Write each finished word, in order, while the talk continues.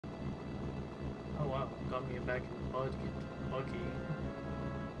got me back in the buggy.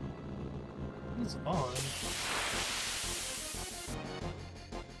 It's fun.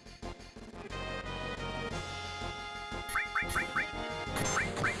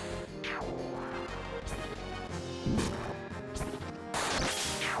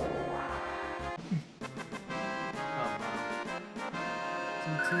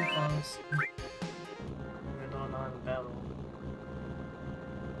 Too fast. We don't know in battle.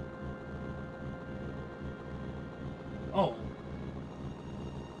 Oh.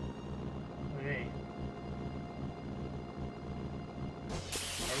 Okay.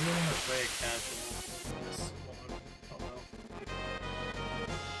 I really want to play a casual in this one. Oh well.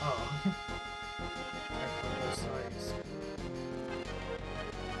 Oh. Check on those sides.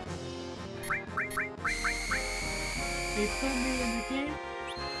 They put me in the game?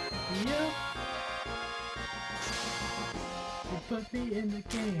 Yep. You put me in the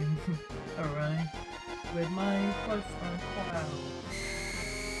game. Alright. With my boyfriend Cloud.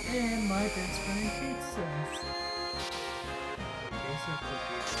 And my best friend Pizza's.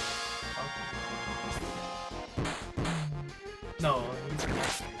 No, he's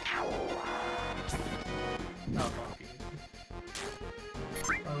nasty. Not Bobby.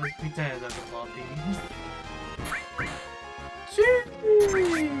 I was pretending that's a Bobby. Jeez!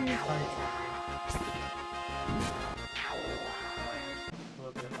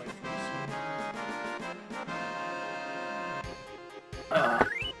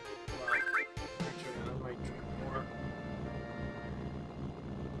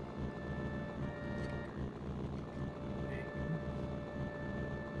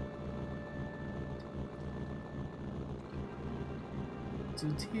 To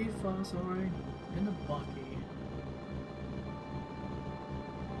Tifa, sorry, in the buggy.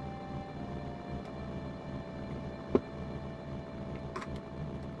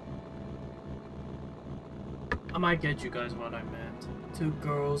 I might get you guys what I meant. 2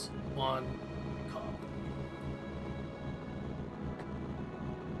 girls, 1 cop.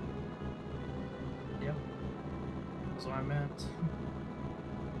 Yep, that's what I meant.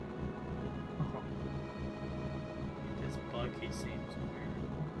 This buggy seems weird.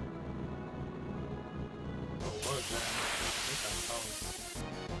 Oh, what is that? What's that house?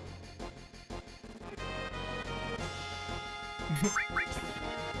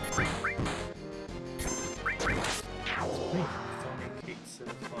 Wait, Tony Kate said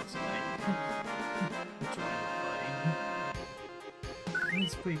last night. Join the fight.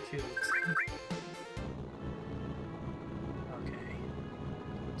 He's pretty cute. Okay.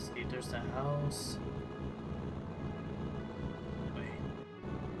 See, there's the house.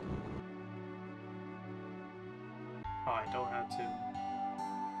 Oh, I don't have to.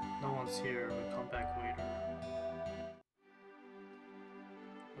 No one's here. We'll come back later.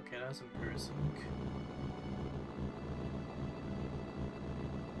 Okay, that's embarrassing.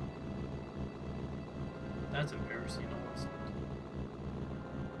 That's embarrassing, honestly.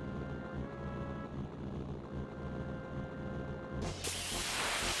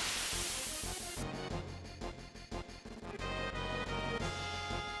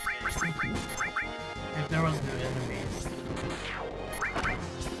 If there was no enemies.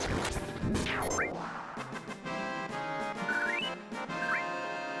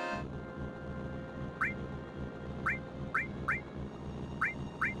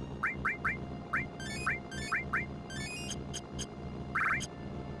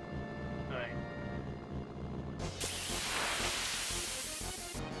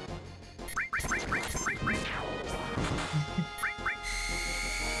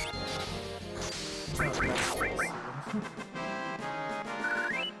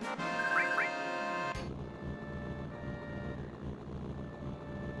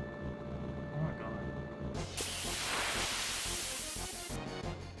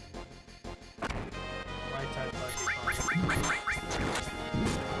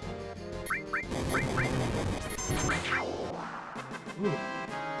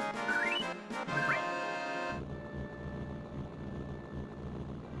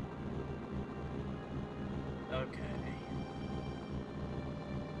 Okay.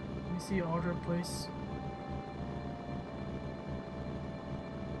 Let me see order place.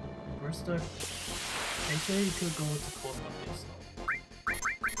 Where's the... They say you could go to COSMO place though.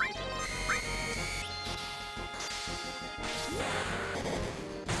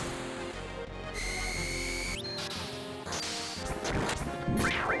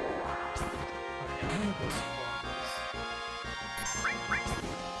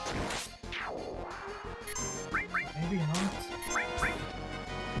 Maybe not.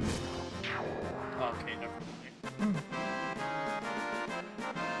 Okay, never mind.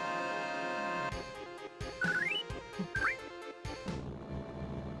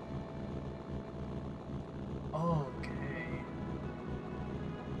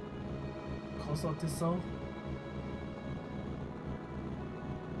 also dissolve.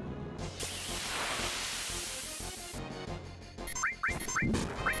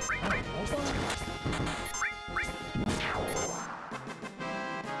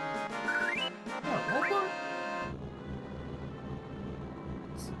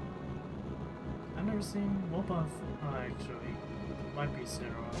 I've never seen Wopa. Actually, might be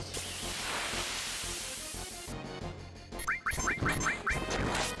Cineros.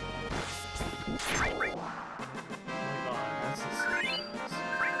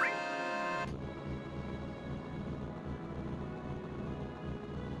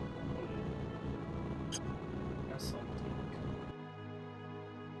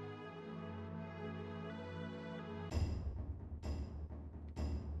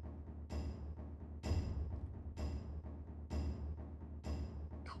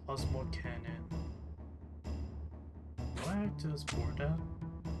 COSMO cannon. Do I have to support that?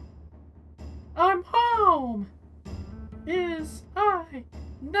 I'm home! Is I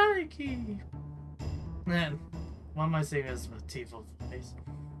Nike? Man, why am I saying this with Tifa voice?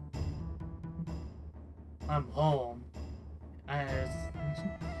 I'm home. I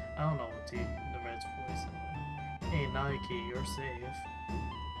don't know what the red's voice is. Hey Nike, you're safe.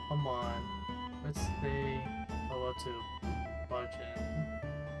 Come on. Let's say hello to budget.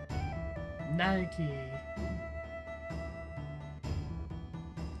 Nike.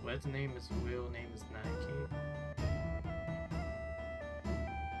 Red's name is real name is Nike.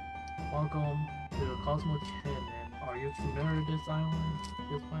 Welcome to the COSMO Cannon. Are you familiar with this island?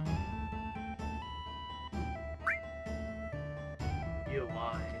 This planet? You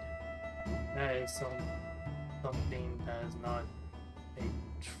lied. That is something that is not a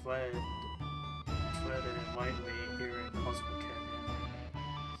treaded lightly here in COSMO Canyon.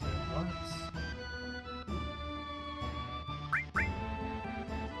 So what?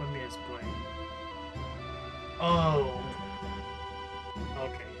 Let me explain. Oh.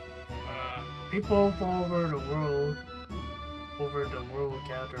 Okay. People all over the world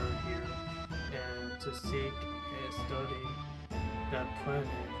gather here and to seek and study that planet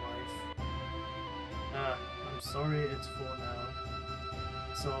life. I'm sorry it's full now,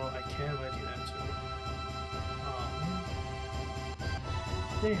 so I can't let you enter.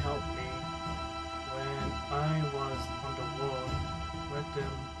 They helped me when I was on the road.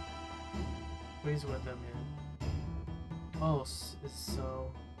 Please let them in. Oh,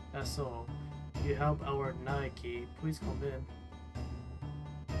 that's so. You help our Nike. Please come in.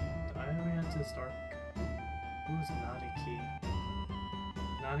 Do I have to start? Who's Nike?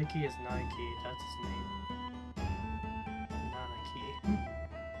 Nike is Nike. That's his name. Nike.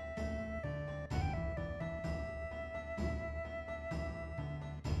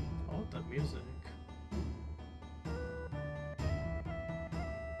 Oh, the music.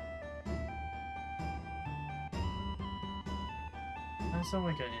 That sounds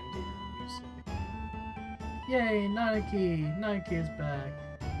like an Indian music. Yay, Nike! Nike is back.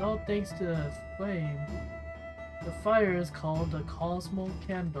 All thanks to the flame. The fire is called the COSMO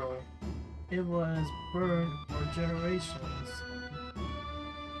Candle. It was burned for generations.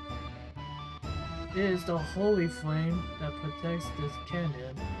 It is the holy flame that protects this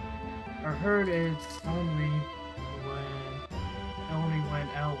canyon. I heard it only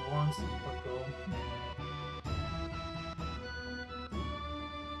went out once ago.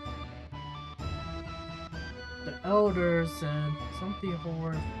 The elder said something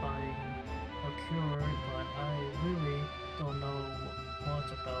horrifying occurred, but I really don't know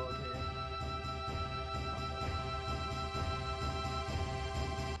much about it.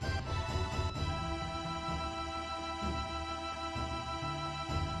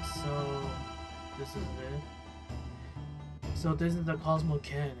 So, this is it. So this is the COSMO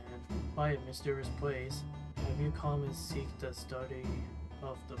Cannon. By a mysterious place. Have you come and seek the study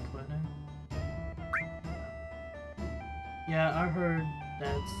of the planet? Yeah, I heard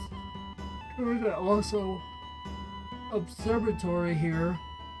there's also observatory here.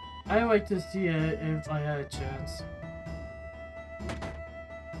 I'd like to see it if I had a chance.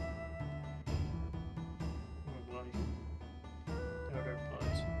 Oh boy. Elder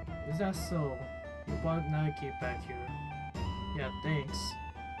Budge. Is that so? You brought Nike back here. Yeah, thanks.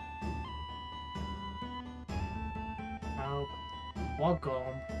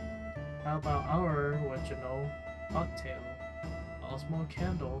 Welcome. How about our original cocktail? COSMO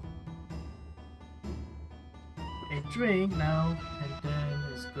Candle. A drink now and then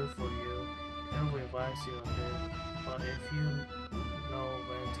is good for you. It'll relax you a bit, but if you know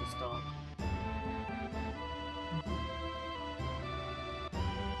when to stop.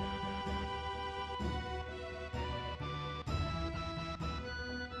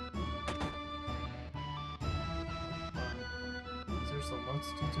 There's so much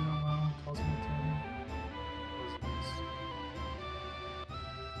to do around Cosmo Canyon. What is this?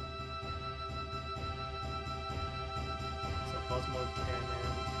 So Cosmo Canyon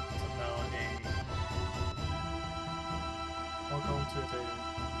is about welcome to the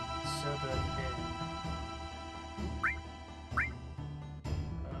 7 Inn.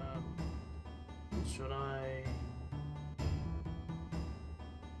 Should I?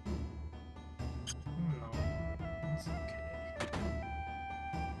 No, it's okay.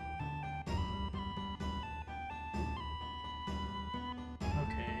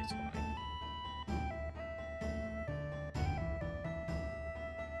 Okay, it's fine.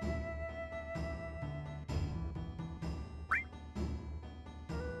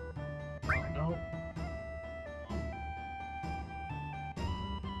 Oh no.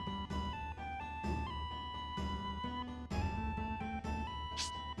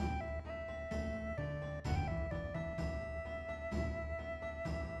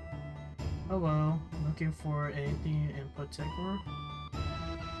 Hello, looking for anything in particular? Oh,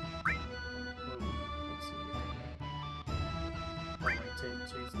 let's see. Oh, I take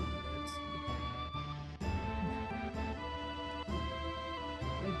Jason minutes.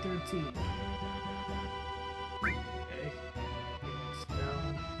 8:13. Okay. Phoenix down.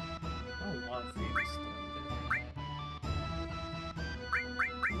 Oh, a lot of Phoenix down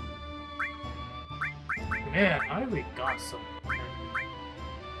there. Man, I really got some.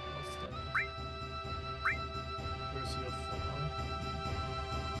 What's that? Where's your phone?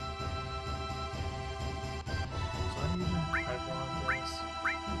 So I even type on this.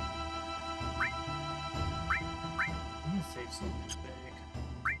 I'm gonna save something big.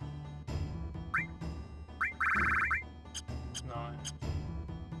 No, I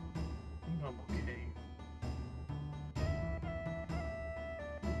think I'm okay.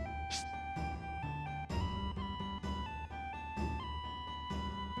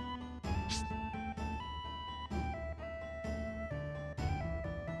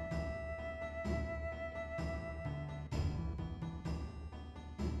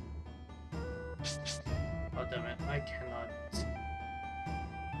 Oh damn it, I cannot.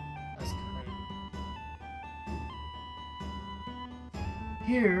 That's kind of...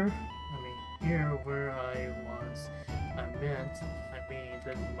 Here, here where I was, I mean,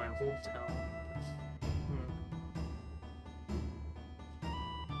 live in my hometown.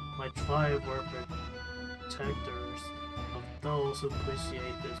 My tribe were protectors of those who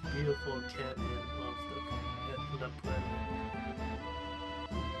appreciate this beautiful canyon of the planet.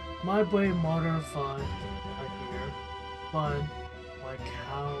 My brave modified are here, but my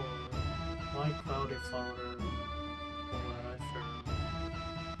cloudy father, where I firm.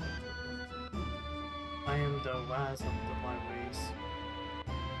 I am the last of my race.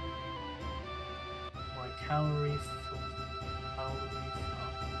 My calorie.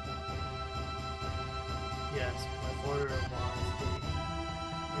 Yes, my father was the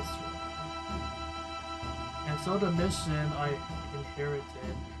mystery. And so the mission I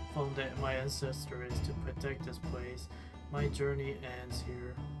inherited from my ancestor is to protect this place. My journey ends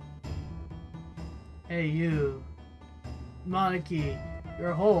here. Hey you, Monarchy,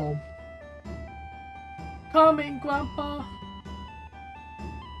 you're home. Coming, Grandpa.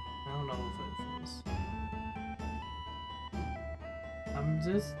 I don't know if it is. I'm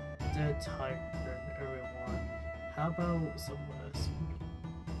just dead tired, everyone. How about some rest?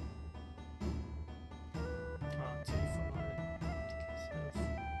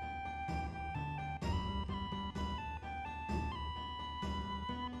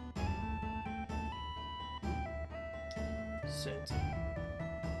 Shit.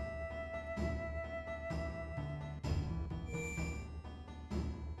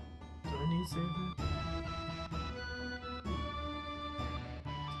 Do I need saving?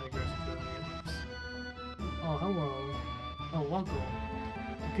 Tiger's brilliance. Oh, hello. Oh, welcome.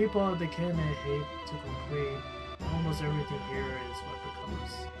 The people of the canyon hate to complain. Almost everything here is what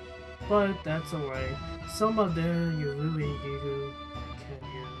becomes. But that's alright. Some of them you can use.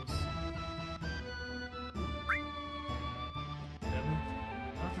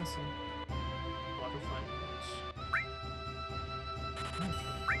 Butterfly Beach.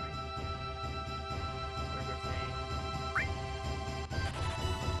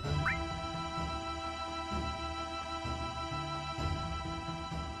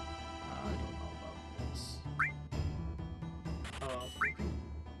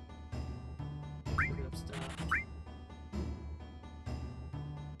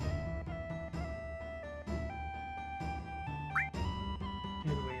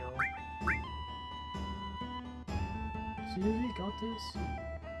 Really got this?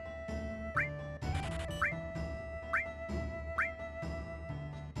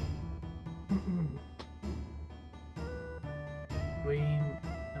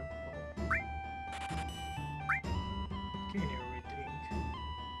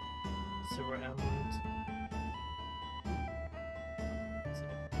 our amulet.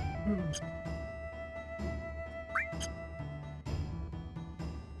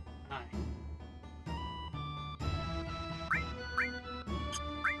 Hi.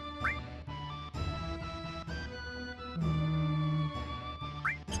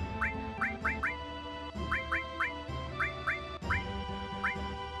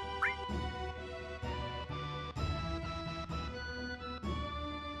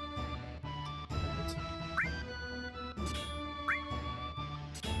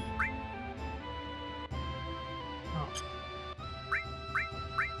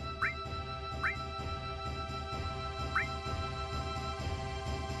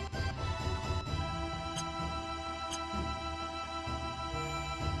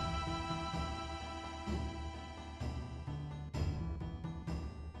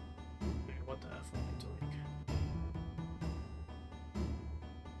 What the F am I doing?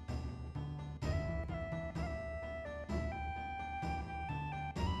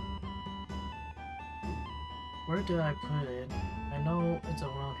 Where did I put it? I know it's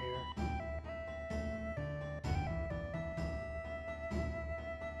around here.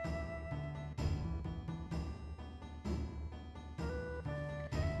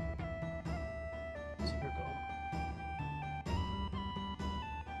 Here we go.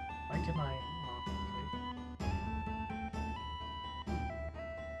 Why can I? Oh,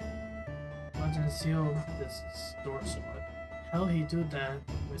 okay. Legend seal this door sword. How he do that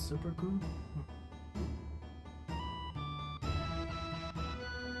with super glue?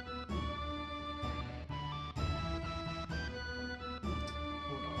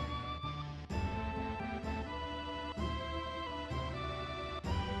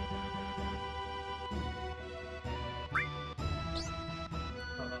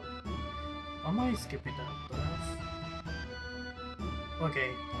 Am I skipping that path?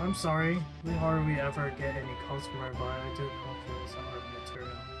 Okay, I'm sorry. We hardly ever get any customer, but I do confidence on our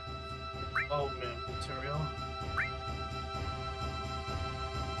material. Oh man, material.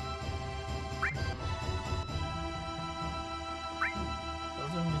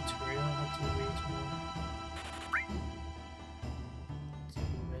 Doesn't material have to wait more?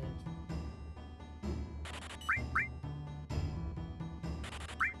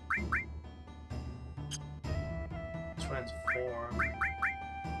 Transform.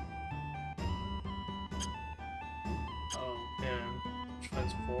 Oh man,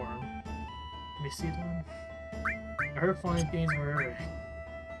 transform. Let me see them. I heard funny things where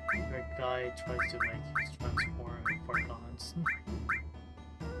a guy tries to make his transform for gods.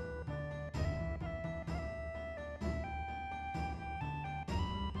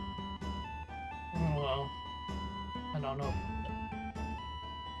 Oh well, I don't know.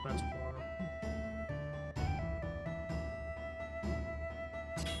 Transform.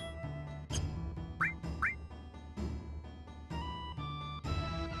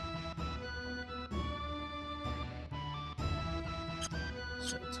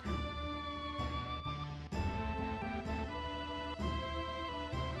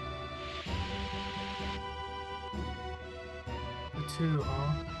 Too,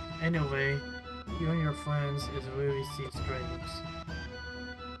 huh? Anyway, you and your friends is really see strings.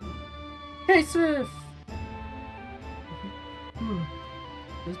 Hey Swift!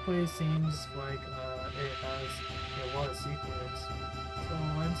 This place seems like it has a lot of secrets. So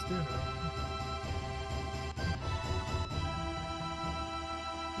when's dinner?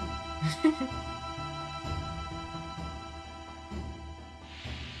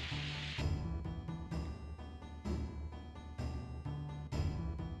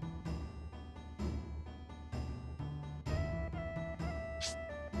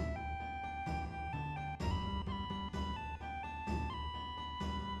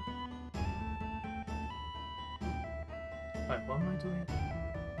 Wait, what am I doing?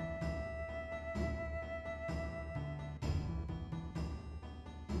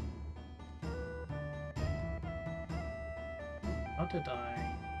 How did I?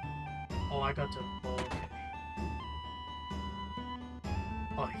 Oh, I got to. Oh, okay.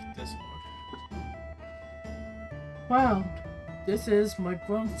 Oh, this one. Wow, this is my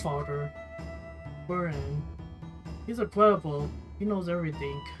grandfather, Brian. He's incredible. He knows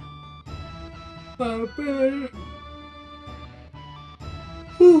everything. Papa.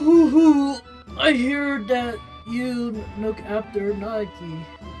 I hear that you look after Nike.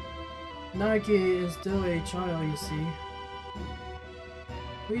 Nike is still a child, you see.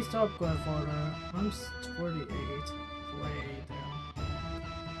 Please stop, grandfather. I'm 48. 48 now.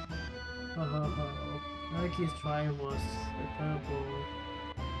 Ho ho ho. Nike's trial was incredible.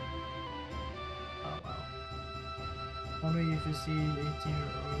 Oh wow. Wondering if you see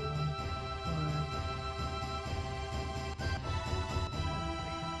 18-year-old.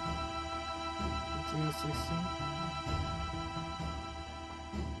 $16.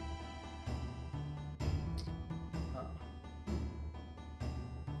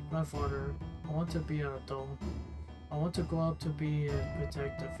 Grandfather, I want to be an adult. I want to grow up to be and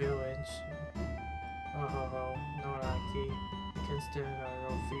protect the village. Oh ho ho, no Aki. You can stand on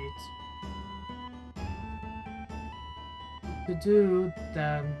your feet. To do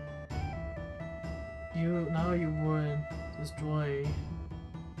that, you would destroy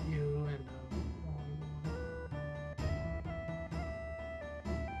you and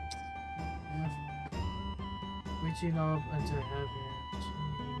reaching up into heaven.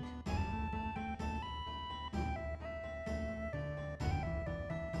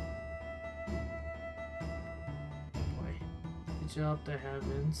 Up the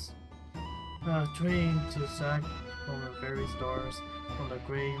heavens, trained to sack from the very stars, from the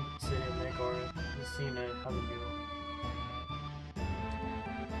great city of Nagar, the scene at Avenue.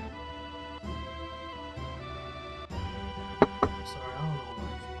 Sorry, I don't know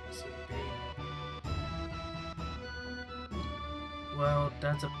why you say B. Well,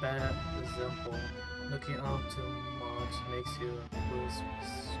 that's a bad example. Looking up too much makes you lose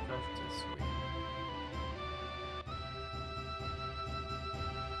respect this way.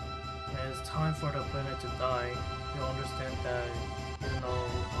 It's time for the planet to die. You understand that you know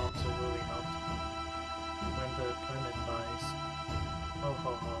absolutely nothing. When the planet dies, oh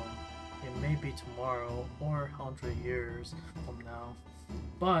ho ho, it may be tomorrow or 100 years from now,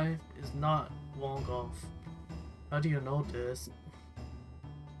 but it's not long off. How do you know this?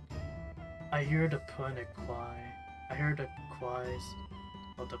 I hear the planet cry. I hear the cries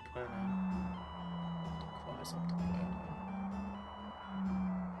of the planet. The cries of the planet.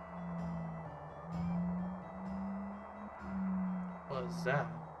 What is that?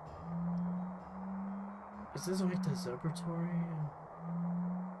 Is this like the observatory?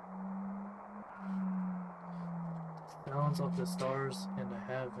 The sounds of the stars in the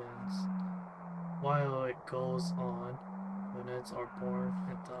heavens. While it goes on, planets are born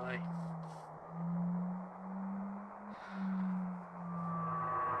and die.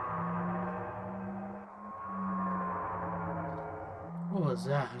 What was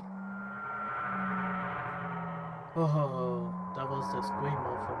that? Oh, that was the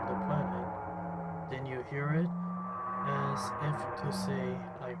screamo from the planet. Didn't you hear it? As if to say,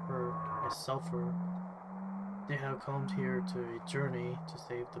 I heard, I suffer. They have come here to a journey to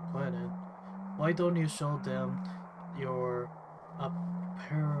save the planet. Why don't you show them your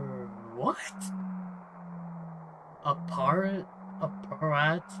what?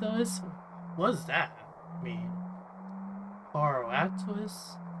 Apparatus? What does that mean?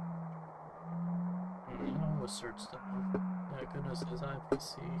 Apparatus? I will search that. My goodness, is I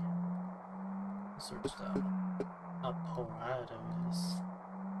PC. Search that. Apparatus.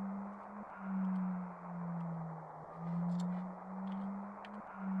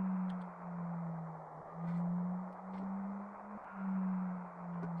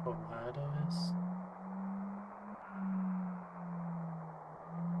 Apparatus.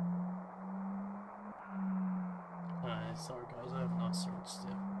 Sorry guys, I have not searched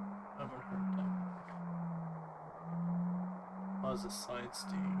it. I haven't heard that word. How does the side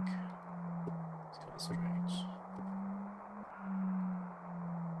stink? It's kind of strange.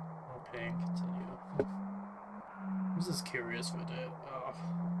 Okay, continue. I'm just curious with it.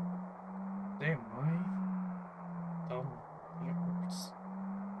 Damn, my thumb hurts.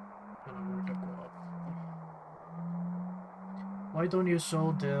 I don't know where to go up. Why don't you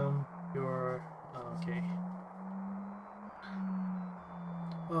show them your... okay.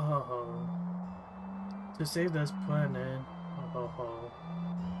 Oh ho ho. To save this planet. Oh ho ho.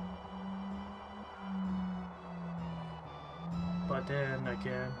 But then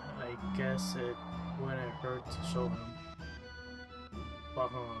again, I guess it wouldn't hurt to show him.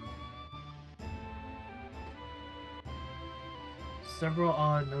 But several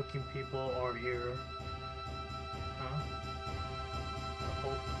odd-looking people are here. Huh? The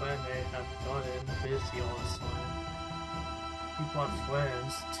whole planet have gotten busy all this time. You brought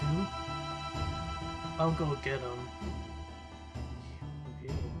friends too? I'll go get them.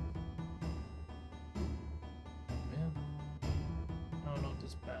 Man, I don't know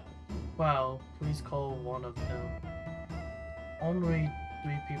this bad. Wow, please call one of them. Only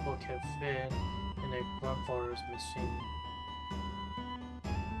 3 people can fit in a grandfather's machine.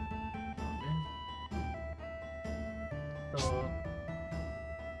 Oh, man. So.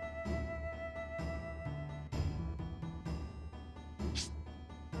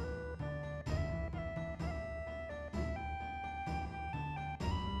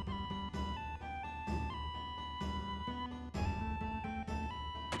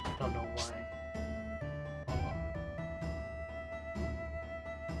 Don't know why. Hold on.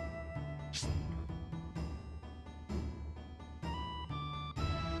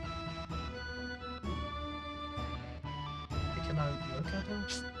 Can I look at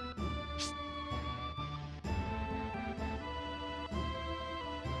it?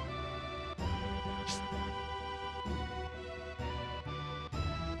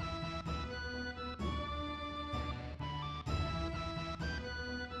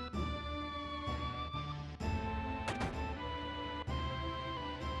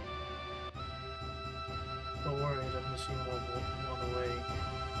 Don't worry, the machine won't run away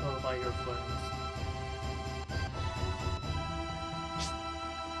by your friends.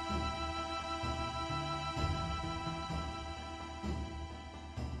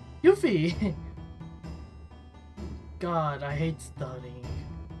 Yuffie! God, I hate studying.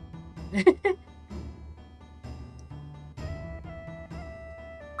 Hey,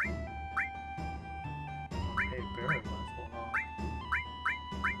 berry level, huh?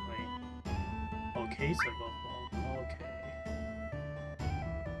 Wait. Oh, case level. Okay.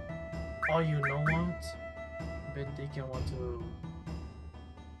 Oh, you know what? I've been thinking I want to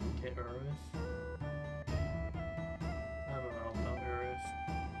get Earth. I don't know about Earth.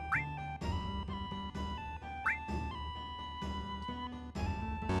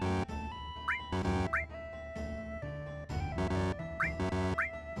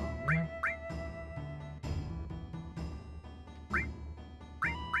 Oh man.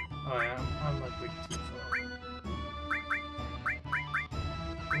 Oh yeah, I'm like way too far.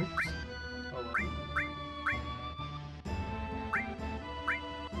 Oops. Oh well.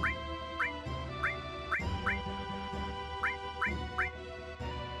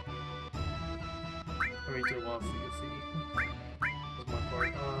 I really do want for you, Fee. That's my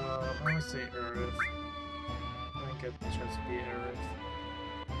part. I'm gonna say Earth. I didn't get the chance to be Earth.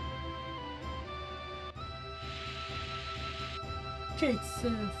 Kate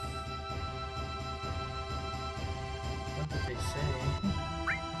Sif! What did they say?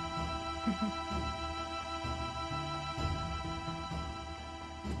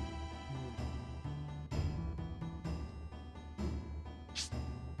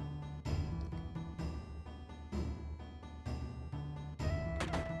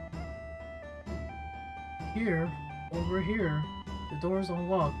 Here, over here, the door's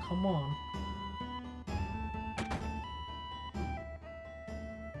unlocked, come on.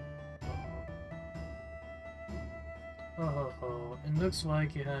 Oh, it looks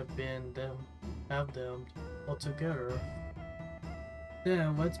like you have them all together.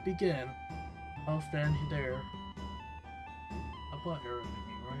 Then let's begin. I'll stand there. I bought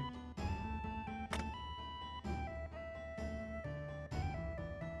everything, right?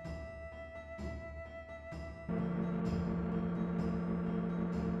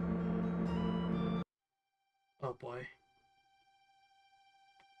 Oh boy.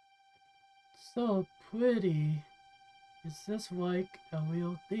 So pretty. Is this like a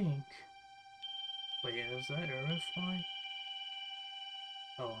real thing? Wait, is that Earth fine?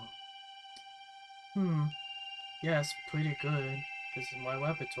 Oh. Yes, pretty good. This is my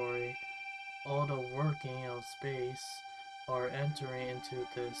laboratory. All the working of space are entering into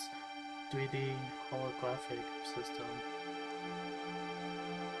this 3D holographic system.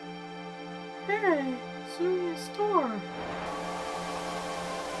 Hey, Suya store!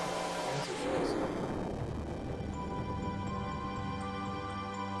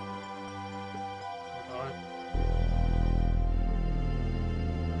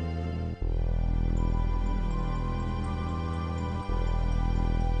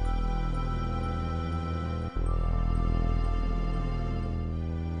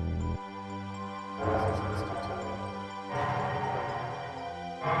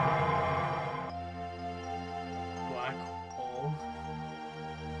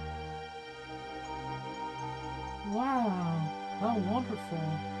 Wow, how wonderful.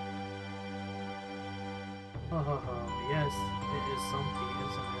 Yes, it is something,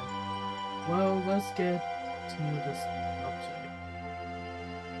 isn't it? Well, let's get to this object.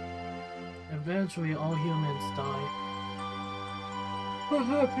 Eventually, all humans die.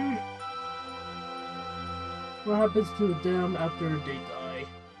 What happens to them after they die?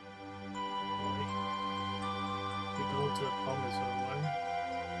 They go to the promised land, right?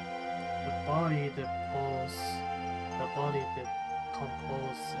 The body that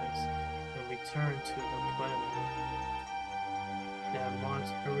composes and return to the planet. That much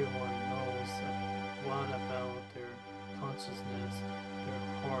everyone knows a lot about their consciousness, their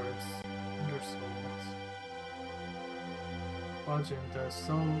hearts, and their souls. Watching the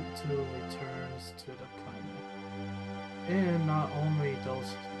soul too returns to the planet. And not only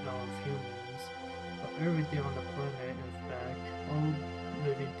those everything on the planet, in fact, all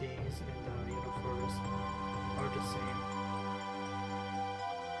living things in the universe are the same.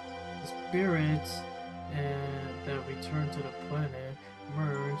 The spirits that return to the planet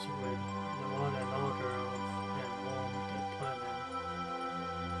merge with one another and warm the planet.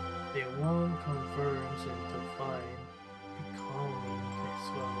 They won't converge and define, becoming as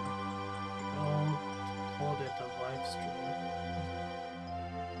well. We all call it the life stream.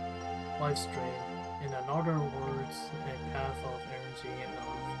 Life stream. In other words, a path of energy of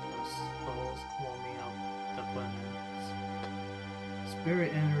the souls warming up the planet.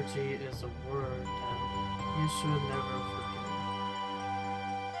 Spirit energy is a word that you should never forget.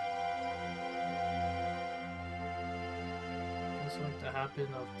 It's like the habit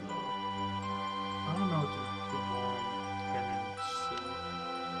of the, I don't know, the long energy.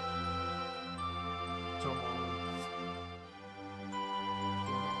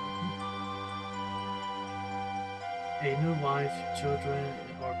 A new life, children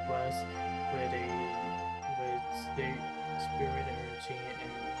are blessed with their spirit energy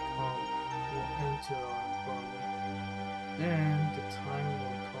and come into our world. Then the time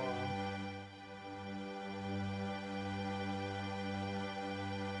will come.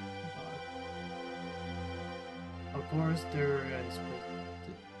 But of course, there are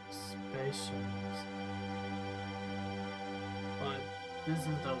expectations, but this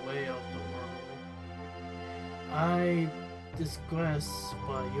is the way of the world. I digress,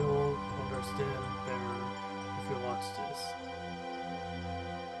 but you'll understand better if you watch this.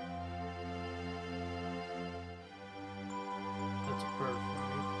 That's a bird,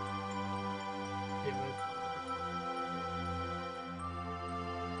 right? David.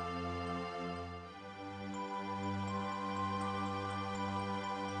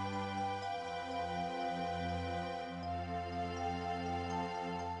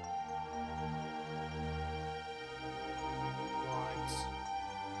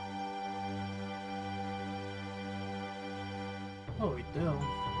 Oh, we do.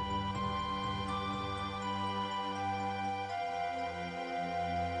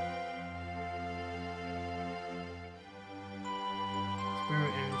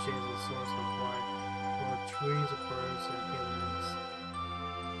 Spirit energy is a source of life for trees, birds, and humans.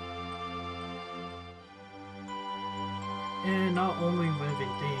 And not only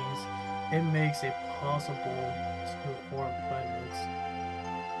living things, it makes it possible to form planets.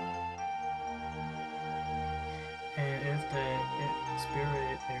 And if the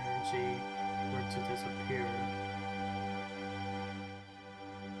spirit energy were to disappear,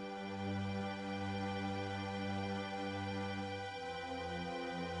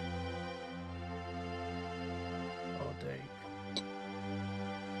 all day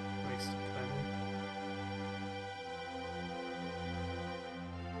makes the planet.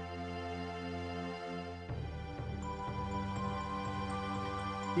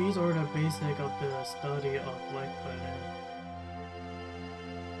 These are the basic of the study of life planet.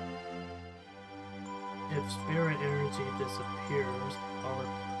 If spirit energy disappears, our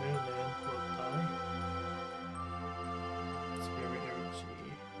planet will die. Spirit energy.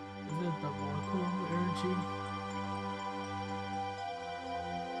 Is it the Marco energy?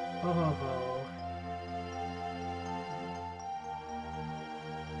 Ho ho ho.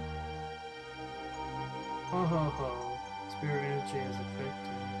 Ho ho ho. Spirit energy is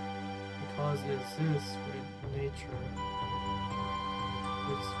affected because it exists with nature.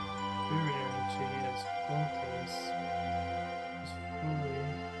 With spirit energy is focus is fully.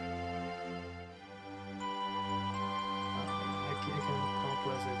 I can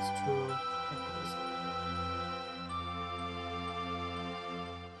accomplish its true purpose.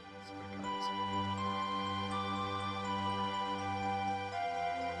 Sorry guys.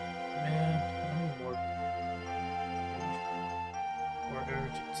 Man, I need more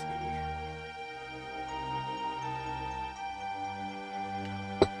urgency.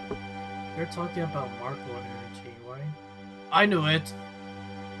 They're talking about Marco energy, right? I knew it!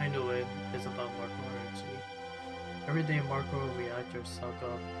 I knew it. It's about Marco energy. Everyday Marco reactors suck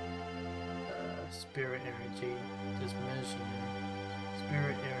up spirit energy, diminishing it.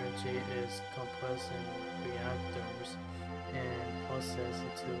 Spirit energy is compressed in reactors and processed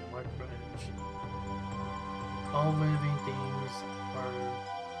into micro energy. All living things are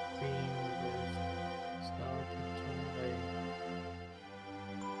being stopped into a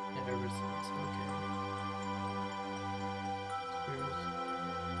ever since, okay. Spirits.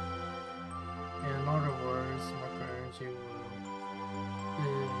 In other words, micro energy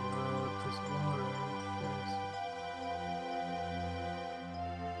will disorder this.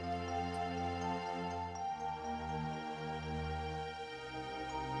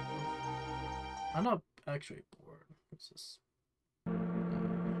 I'm not actually bored. It's just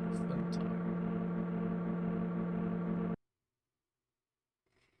feeling tired.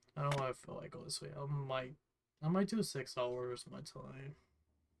 I don't want to feel like go this way. I might do 6 hours of my time.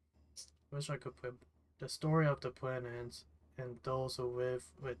 Wish I could put the story of the planets and those who live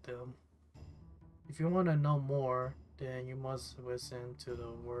with them. If you want to know more, then you must listen to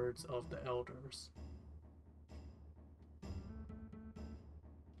the words of the elders.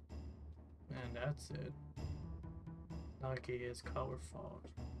 And that's it. Nagi is coward.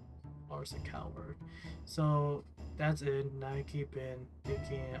 Ours a coward. So that's it. Nagi been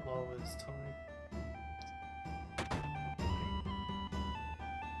thinking all this time.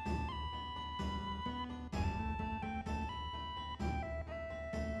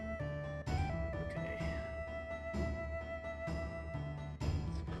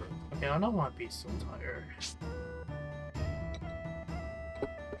 Okay, I don't want to be so tired.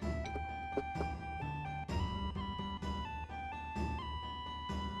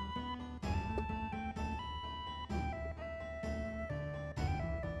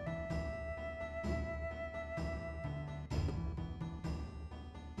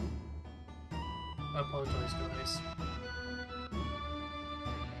 I apologize, guys.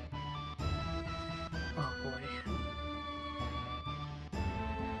 Oh boy.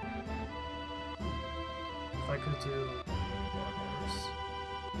 If I could do others.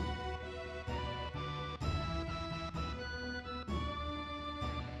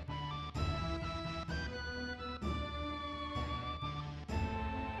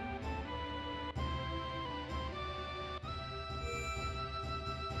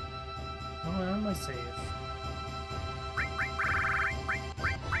 Oh, I'm gonna save.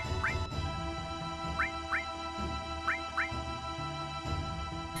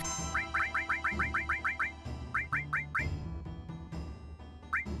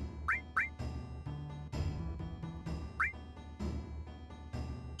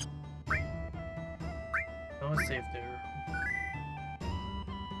 I want to save there.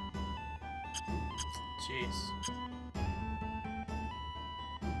 Jeez.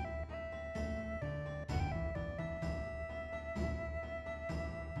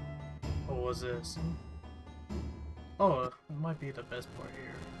 What was this? Oh, it might be the best part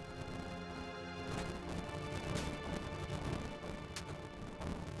here.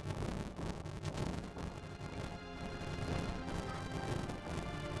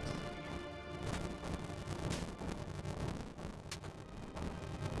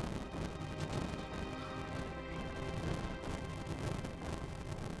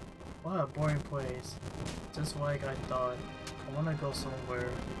 What a boring place. Just like I thought. I wanna go somewhere.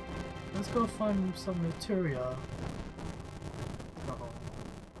 Let's go find some material. Uh-oh.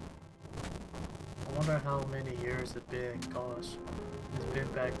 I wonder how many years it's been. Gosh. It's been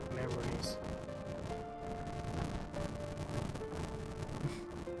back memories.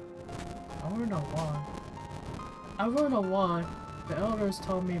 I wanna know why. I wanna know why. The elders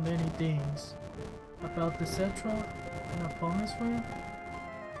told me many things. About the Cetra and the promised land.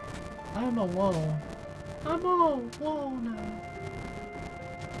 I'm alone. I'm all alone now.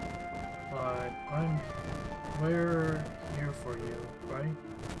 But we're here for you, right?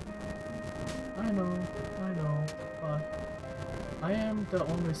 I know, but I am the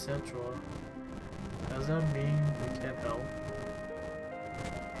only Cetra. Does that mean we can't help?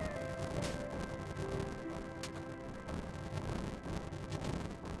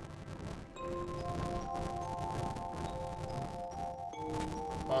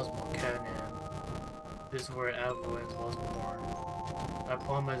 COSMO Canyon. This is where Avalanche was born. I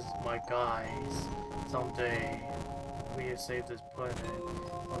promised my guys someday we have saved this planet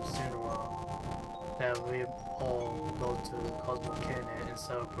from Sinra, that we all go to COSMO Canyon and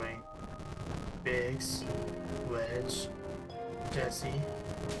celebrate. Biggs, Wedge, Jesse.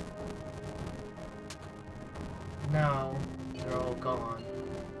 Now they're all gone.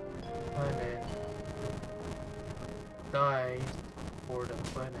 Planet died for the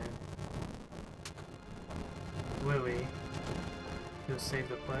planet. Willie, you save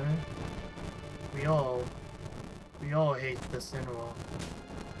the planet? We all hate the Sinra,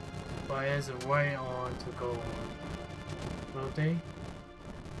 but it's right on to go on. Will they?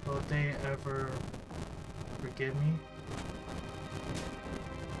 Will they ever forgive me?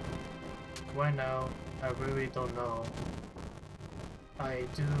 Right now, I really don't know. I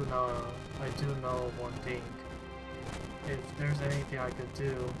do know one thing. If there's anything I could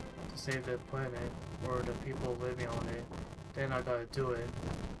do to save the planet or the people living on it, then I gotta do it.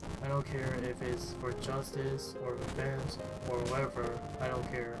 I don't care if it's for justice or revenge or whatever. I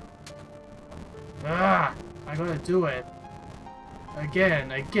don't care. Ah! I gotta do it.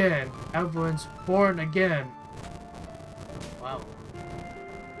 Again. Everyone's born again. Wow.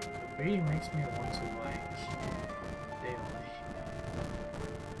 The reading makes me want to like daily.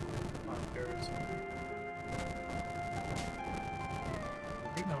 My parents. I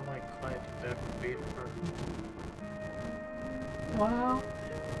think I like quite a better reader. Wow.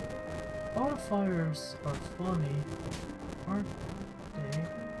 Bonfires are funny, aren't they?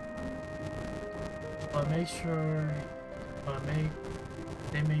 But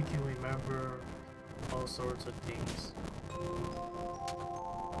they make you remember all sorts of things.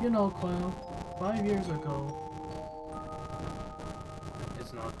 You know, Cloud, 5 years ago,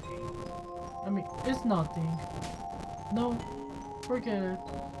 it's nothing. I mean, it's nothing. No, forget it.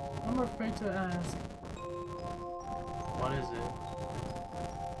 I'm afraid to ask. What is it?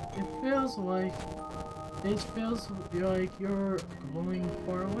 It feels like you're going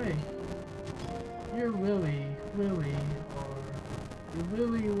far away. You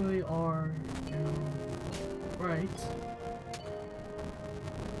really are, you right?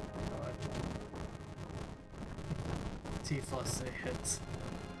 God. Tifa say it.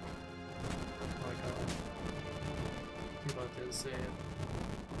 Oh my god. Tifa didn't say it.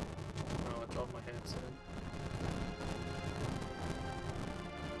 No, I dropped my headset.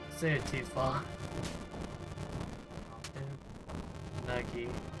 Say it, Tifa. Nagi.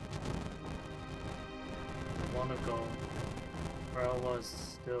 Long ago, where I was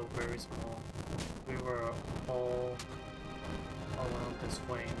still very small, we were all around this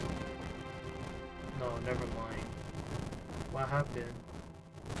flame. No, never mind. What happened?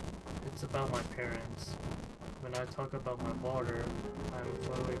 It's about my parents. When I talk about my daughter, I'm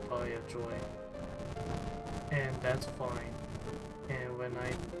totally probably a joy. And that's fine. And when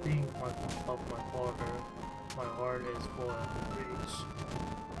I think of my father, my heart is full of rage.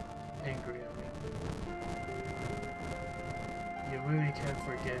 Angry at me. You really can't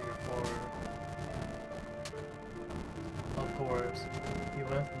forget your father. Of course, he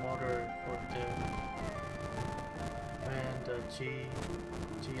left mother for dead. When the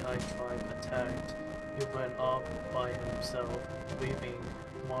GI tribe attacked, he went off by himself, leaving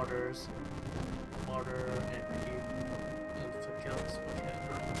mother and people else behind.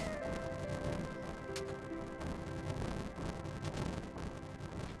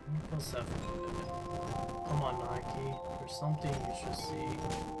 Come on, Nike. There's something you should see.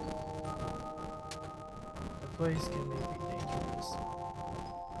 The place can be dangerous.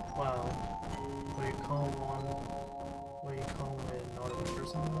 Wow. Will you come with another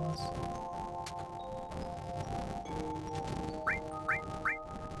person with us?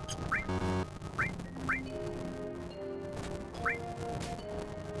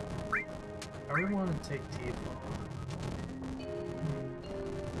 I really want to take Tifa.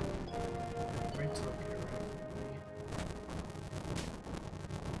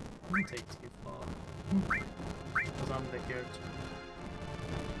 I'm gonna take Tifa. Because I'm the character.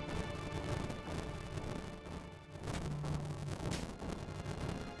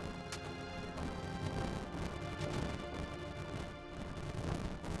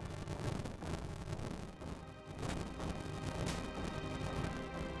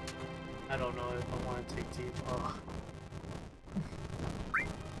 I don't know if I want to take Tifa.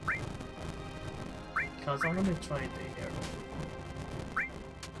 Because I'm gonna try the arrow.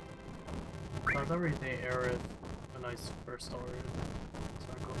 I was already the Aerith when I first started, so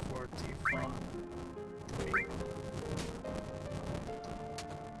I go for Tifa. Wait.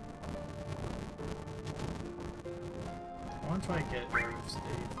 I want to try and get Aerith's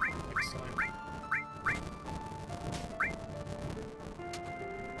state next time.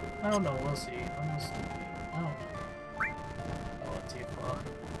 I don't know, we'll see. I'm just stupid. I don't know. Oh, Tifa.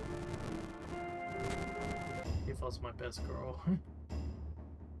 Tifa's my best girl.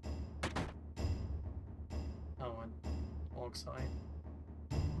 Side.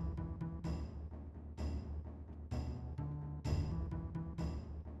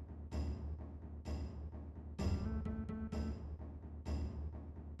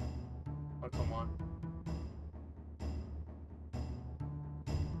 Oh, come on.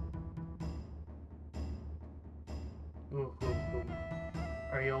 Ooh.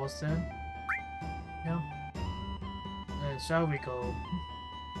 Are you all set? Yeah. Then shall we go?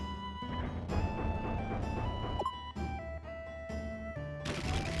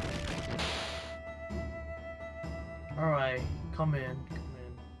 Alright, come in.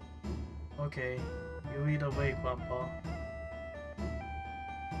 Okay, you lead the way, Grandpa.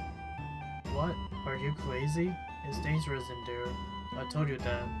 What? Are you crazy? It's dangerous in there. I told you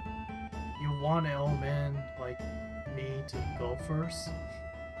that. You want an old man like me to go first?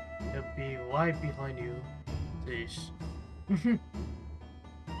 He'll be right behind you. Ish.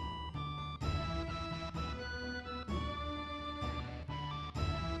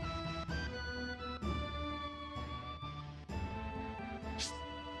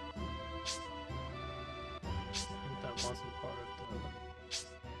 That wasn't part of the...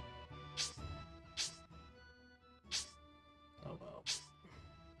 Oh well.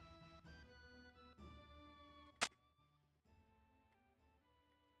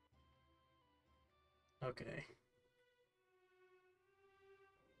 Okay.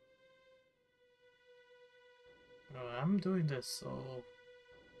 Oh, I'm doing this so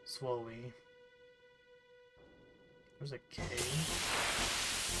slowly. There's a cave.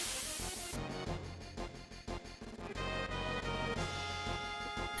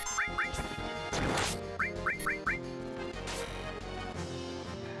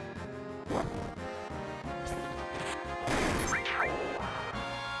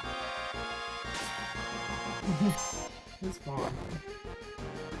 It's fun.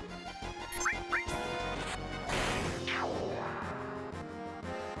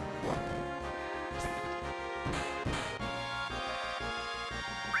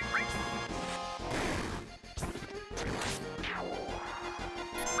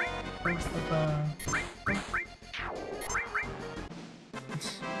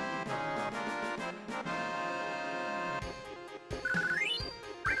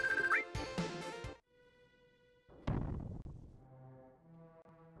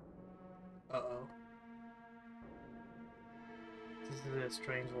 Uh-oh. This is a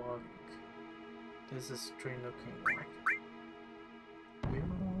strange walk. This is strange looking walk. Weird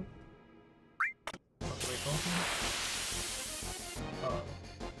walk? Oh, wait, open? Uh-oh.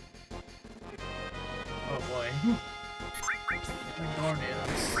 Oh boy. The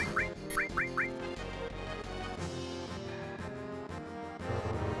Guardians.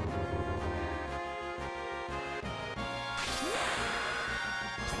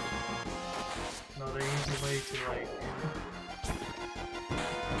 No, they use a way to like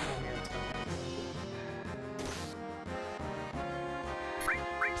pull me into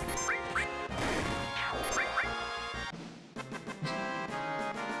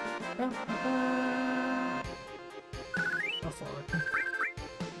I'll fall it.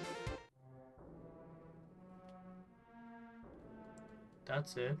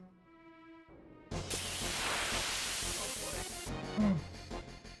 That's it. Oh boy.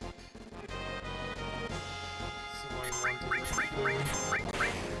 So I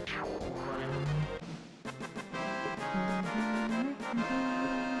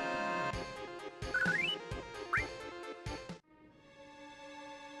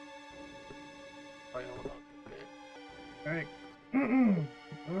want to Alright.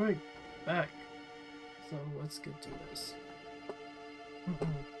 Alright, back. So let's get to this.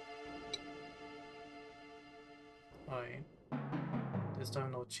 Alright. This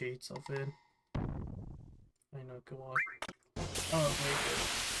time no cheats of it. I know, go on. Oh, Blake.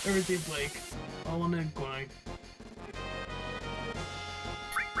 Everything Blake. I wanna grind.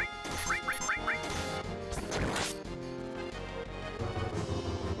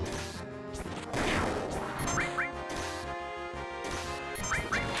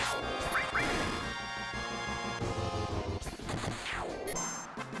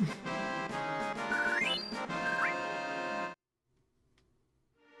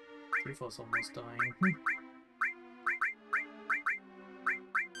 Tifa's almost dying.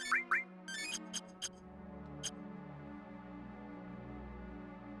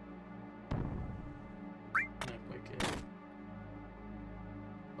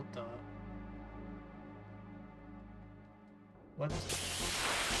 What the? What?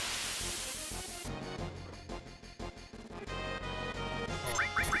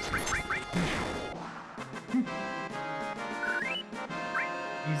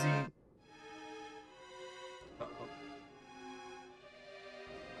 Easy.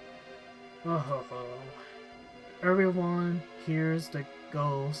 Oh. Everyone hears the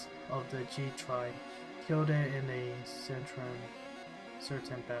ghost of the G tribe, killed it in a certain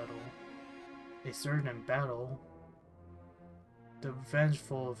battle. A certain battle? The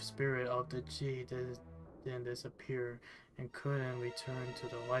vengeful spirit of the G didn't disappear and couldn't return to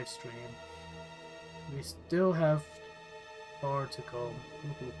the live stream. We still have far to go.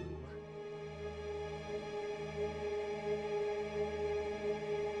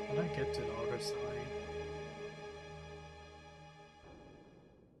 How do I get to the other side?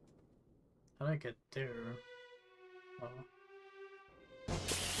 How do I get there? Oh.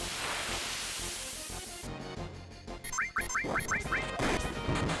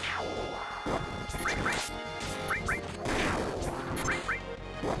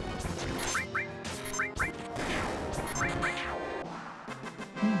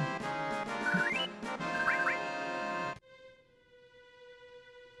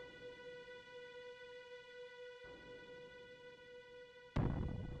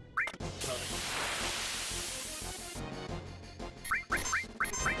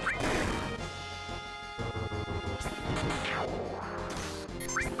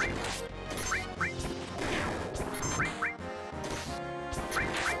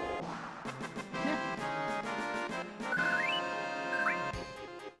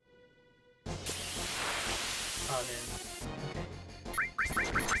 in.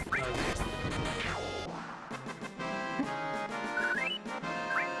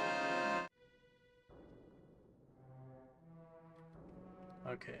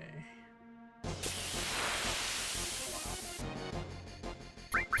 Okay.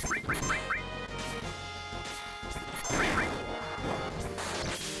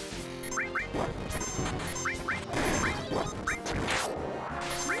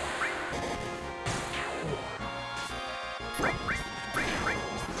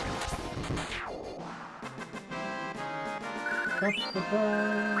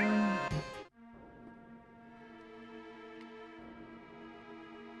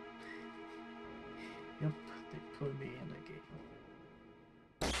 Yep, they put me in the game.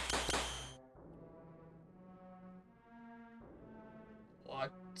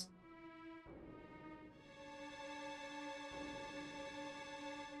 What?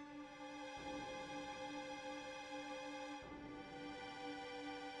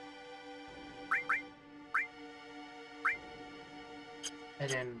 I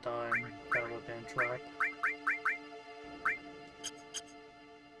didn't die in that within track.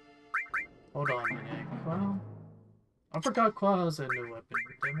 Hold on a minute. Quell? I forgot Quell has a new weapon,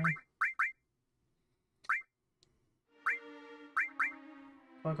 didn't he?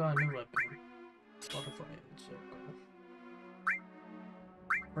 I got a new weapon. Butterfly and circle.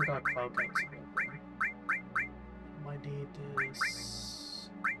 Forgot Quell got a weapon. Might need this.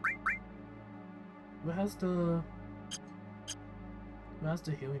 Who has the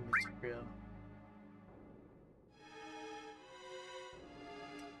healing material?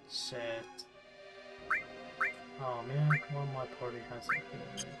 Shit. Oh man, one of my party has a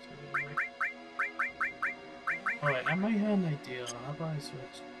healing material. Alright, I might have an idea. How about I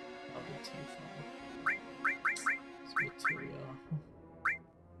switch out the Tifa? This material.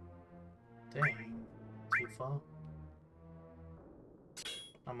 Dang, Tifa.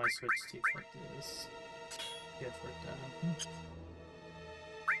 I might switch Tifa to this. Give her that.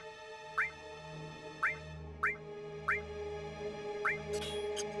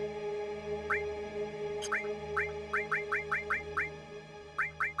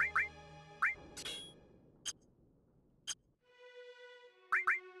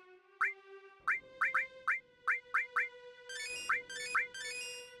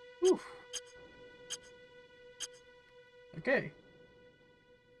 Okay.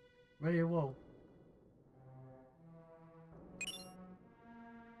 Very well.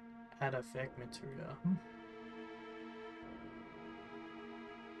 Add effect material.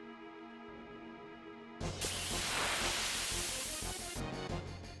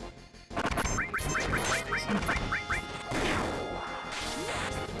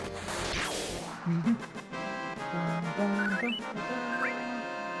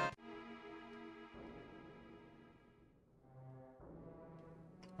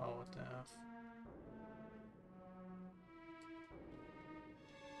 Oh, what the F?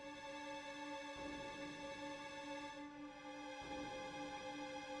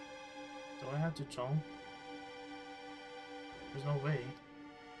 Do I have to jump? There's no way.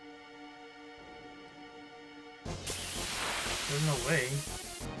 There's no way.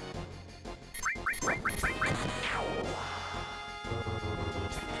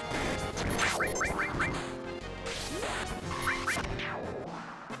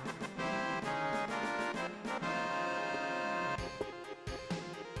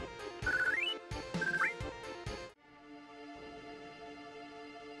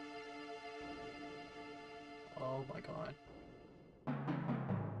 Oh my god.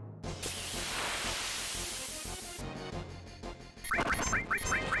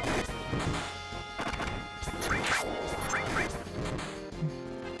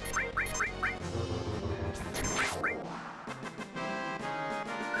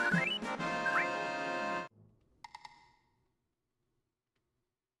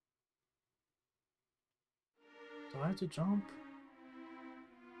 Do I have to jump?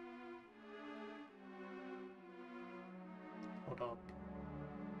 Hold up.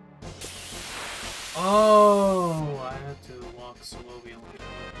 Oh, I had to walk slowly on it.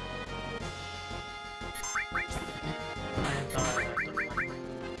 I thought I had to walk.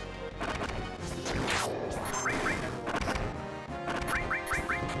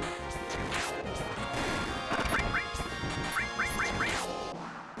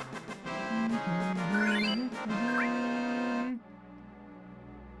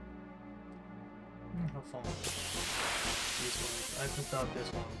 Have fun. These ones. I just thought this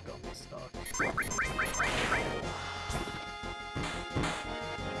one got me stuck.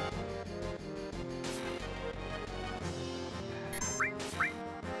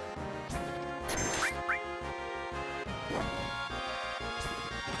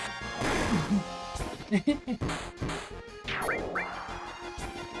 I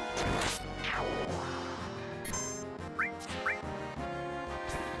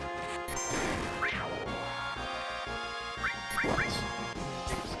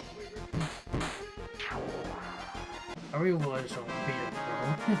really want to be a girl.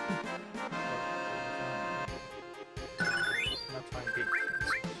 Not trying to be friends.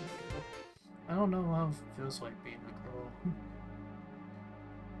 I don't know how it feels like being a girl.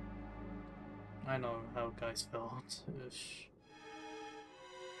 I know how guys felt. Ish.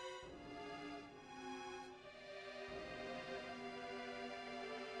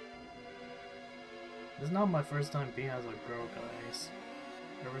 This is not my first time being as a girl, guys.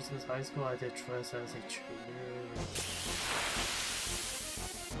 Ever since high school, I did dress as a cheerleader.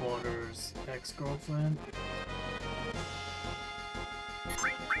 Waters' ex-girlfriend.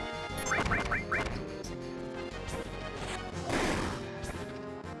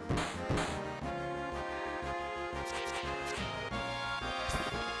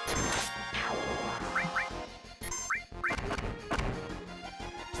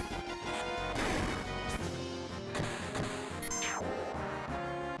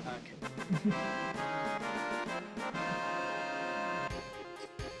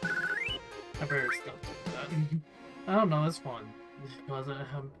 I better stop doing that. I don't know, it's fun. Because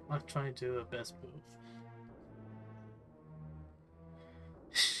I'm trying to do the best move.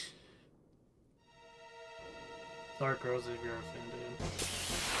 Sorry girls if you're offended.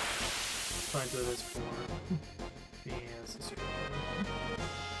 Trying to do this for me as a sister.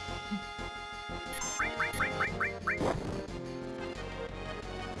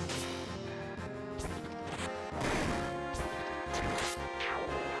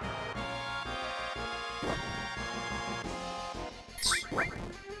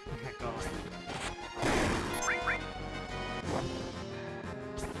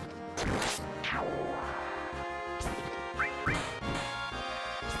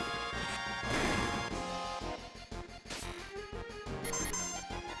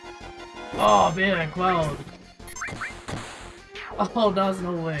 Oh man, Cloud! Oh, there's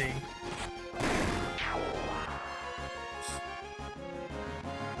no way.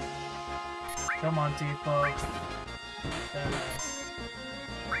 Come on, Tifa. Badass.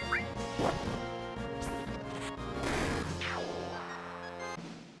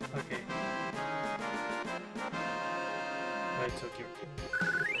 Okay. I took your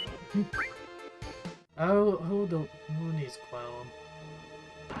kill. Oh, who needs Cloud?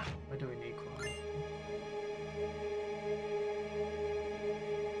 Why do we need Cloud?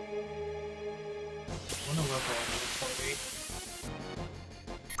 I wanna level up the party.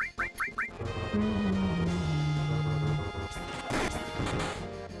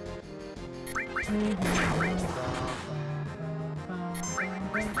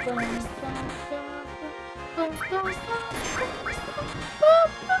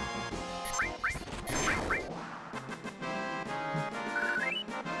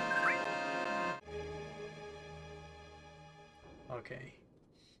 Okay.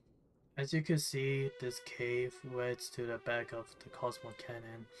 As you can see, this cave leads to the back of the COSMO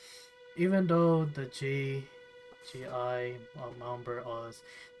cannon. Even though the GI outnumber us,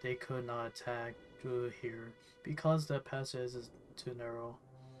 they could not attack through here because the passage is too narrow.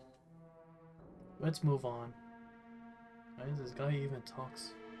 Let's move on. Why is this guy even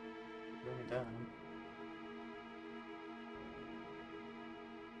talks really down?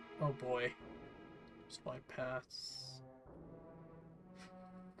 Oh boy. Swipe paths.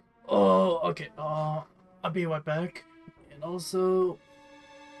 Oh, okay. I'll be right back. And also,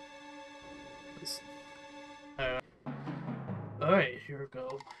 alright, here we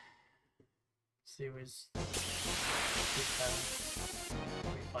go. See what's two paths.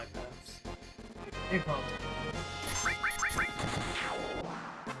 Maybe 5 paths. Hey, Pop.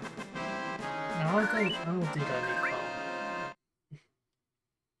 No, I don't think I need Pop.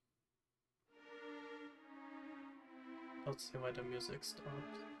 Let's see why the music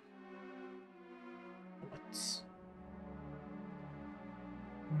stopped. What?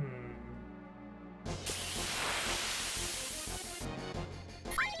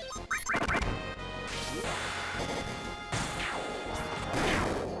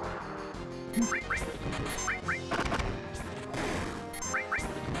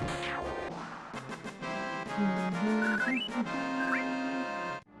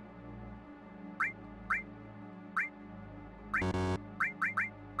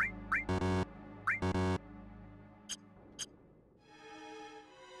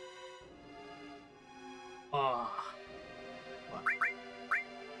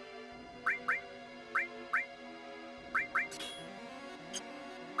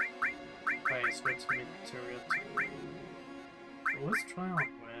 switch material to... Let's try on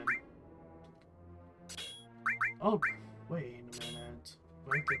when. Oh, wait a minute.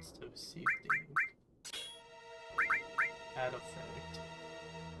 When gets to receive the add effect?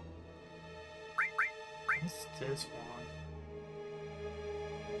 What's this one?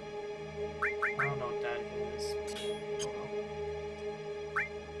 I don't know what that is. Oh, well.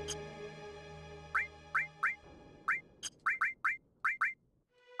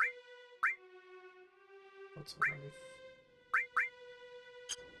 What's life?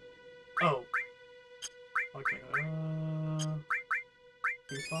 Oh. Okay,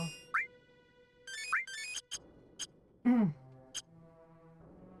 FIFA?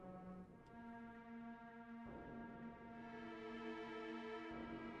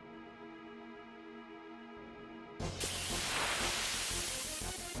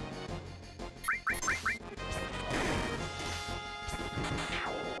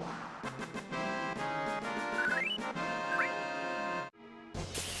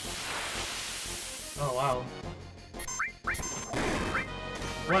 Oh wow.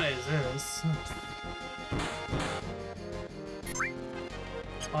 What is this?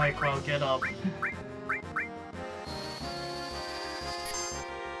 Alright, Crow, get up.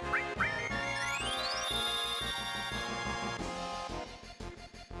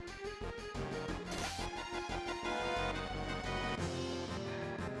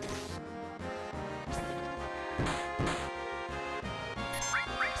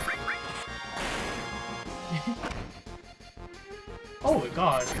 Oh my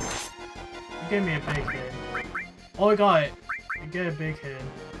god. You gave me a big hit. Oh my god. You get a big hit.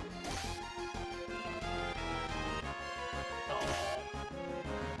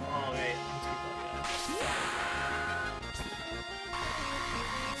 Oh wait, I'm too far.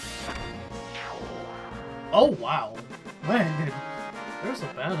 Oh wow. Man, there's a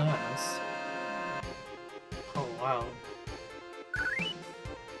badass. Oh wow.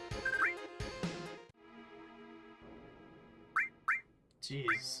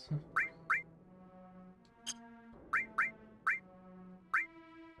 Jeez.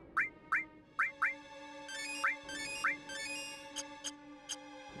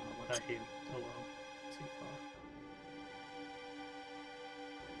 What I hate. Oh well. Too far.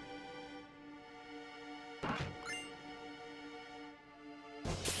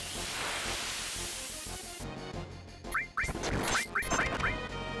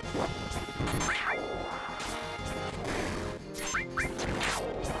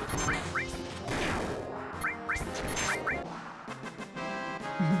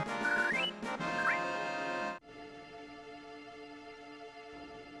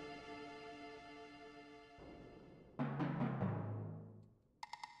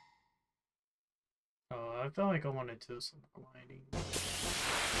 I felt like I wanted to do some grinding. Oh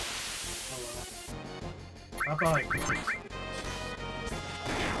well. I thought I could.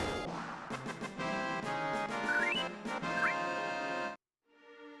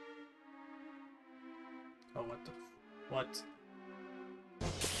 Oh, what the what?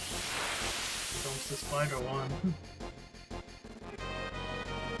 Here comes the spider one.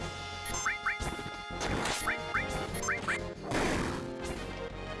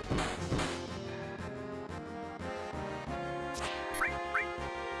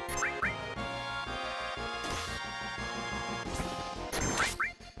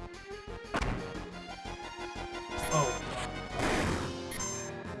 Oh.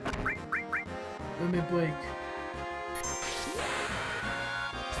 Limit break.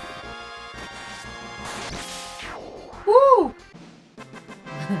 Woo!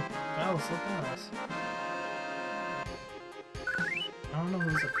 That was so fast. I don't know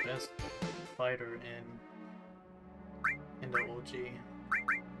who's the best fighter in the OG.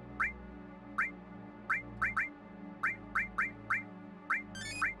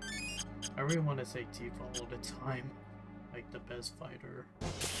 I really want to say Tifa all the time, like the best fighter.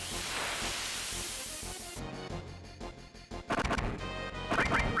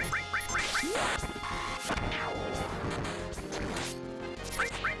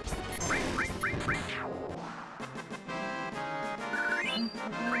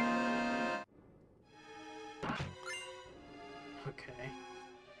 Okay.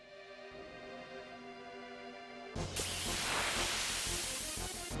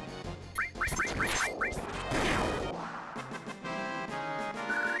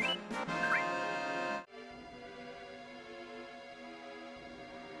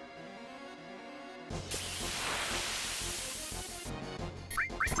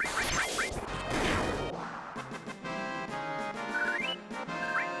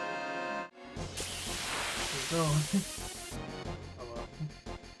 Go. Oh well.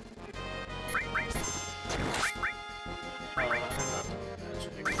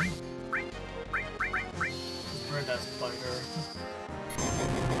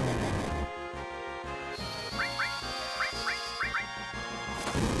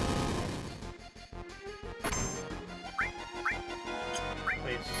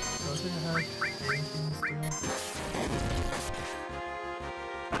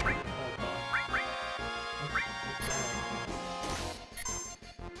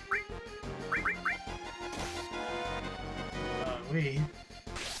 Wait.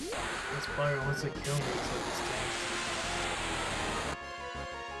 This fire wants to kill me to this thing.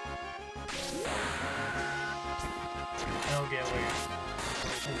 I'll get weird.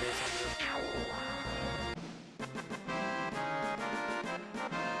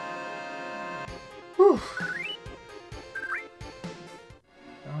 Whew.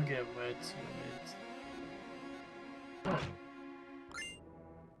 I'll get wet too. Oh.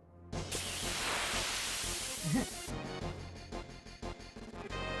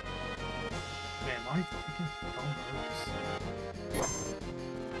 Man, why freaking dumb birds?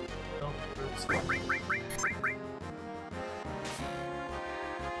 Dumb birds.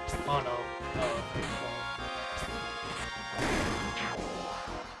 Oh no. Oh,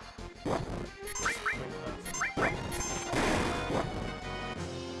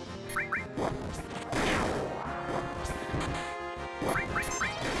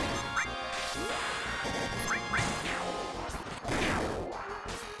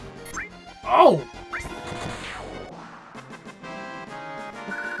 oh!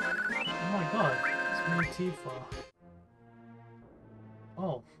 Oh my god, it's me Tifa.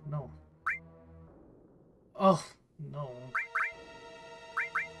 Oh, no. Oh, no.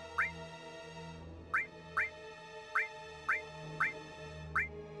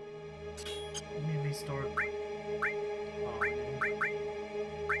 Let me restart. Oh,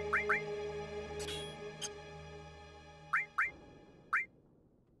 man.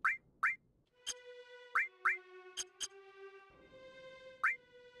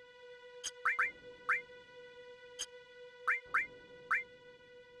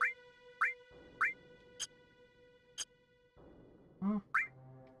 Huh?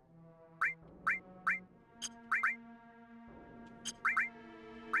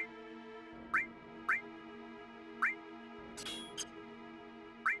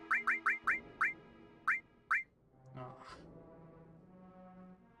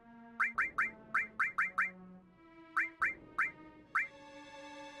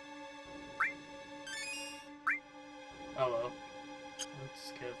 Oh well. Let's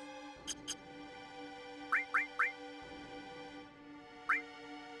skip.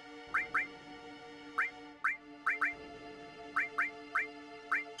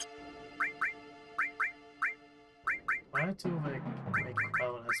 I had to like make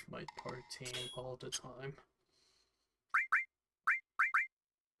Cloud as my part team all the time.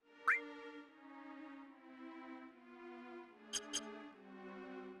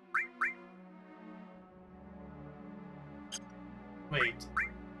 Wait,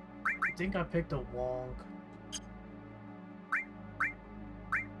 I think I picked a Wong.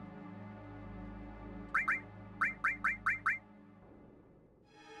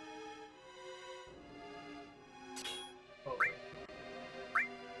 Oh.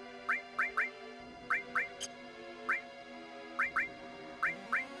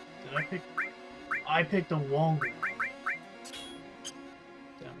 Did I pick? I picked a Wong.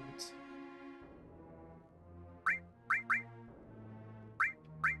 Damn it.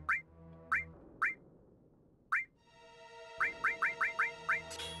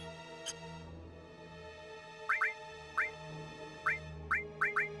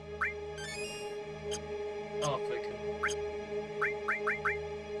 Oh, fuck it.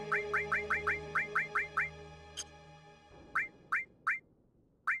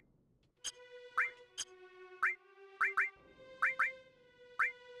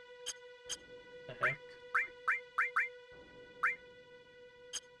 The heck?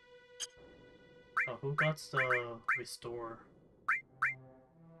 Oh, who got the restore?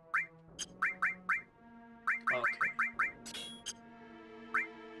 Okay.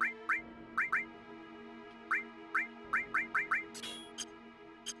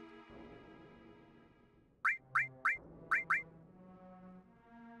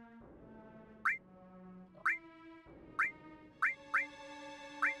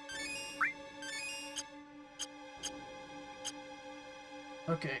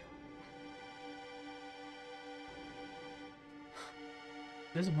 Okay.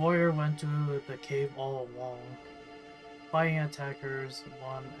 This warrior went to the cave all along, fighting attackers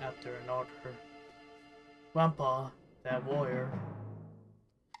one after another. Grandpa, that warrior.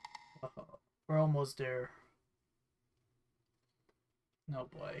 We're almost there. No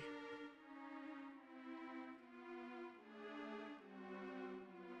boy.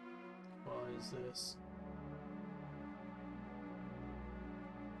 What is this?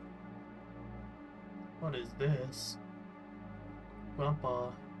 What is this? Grandpa,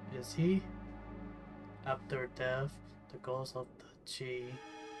 is he? After death, the ghost of the Chi,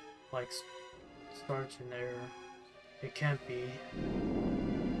 like starch in air. It can't be.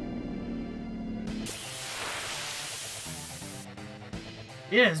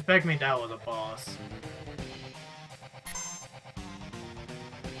 You didn't expect me that was a boss.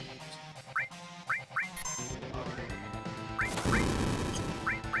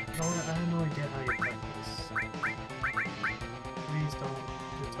 No, I have no idea how you play this. Please don't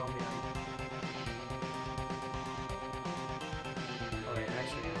tell me how you... Oh wait,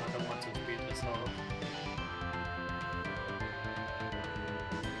 actually, I don't want to speed this up.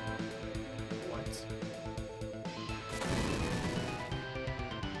 What?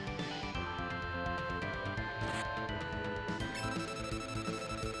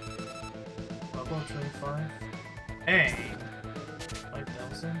 Level 25? Hey!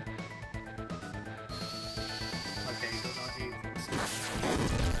 5,000? Okay, it goes on to you.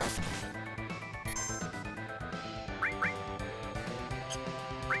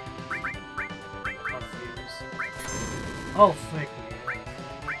 Confused. Oh, frick me.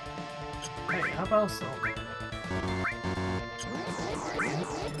 Hey, how about some?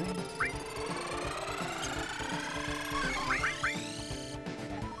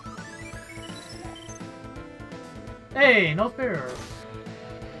 Hey, no fair!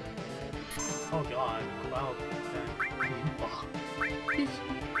 Oh god, wow.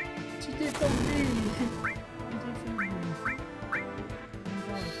 She did for me!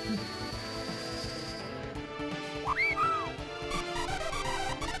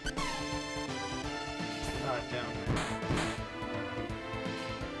 God damn.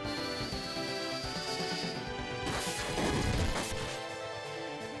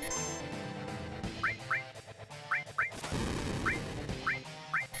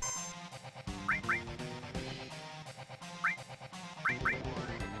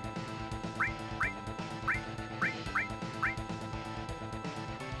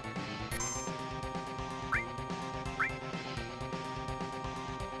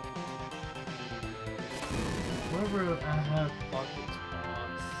 Wherever I have bought this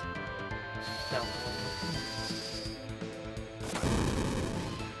boss, that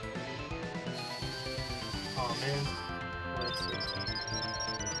oh man, what's it?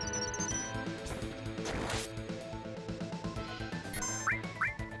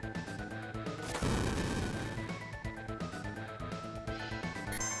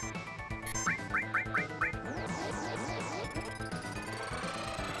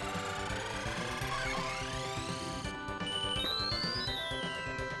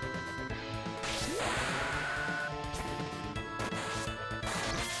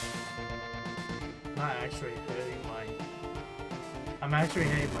 I'm actually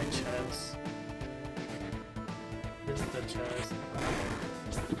hitting my chest. This is the chest.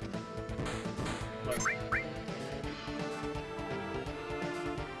 But,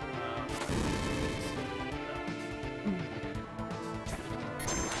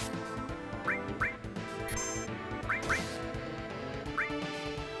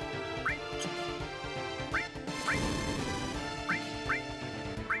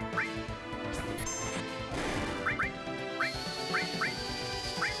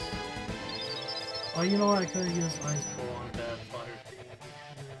 oh, you know what? I could have used Ice Ball on that butter thing.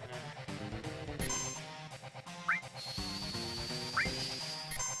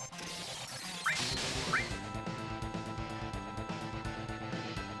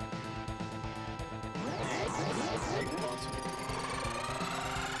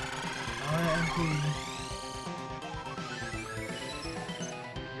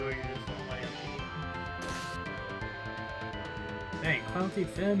 Dang, Clownty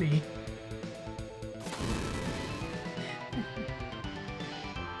Femi.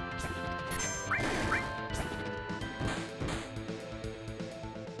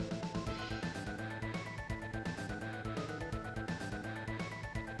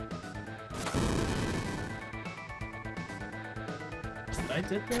 I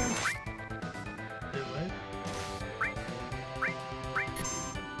did that? Did what?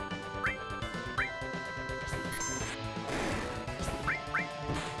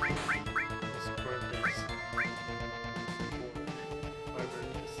 Let's burn this. Whatever it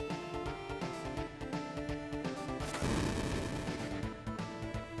is.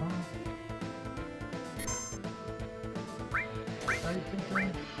 I did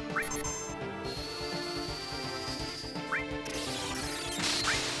that?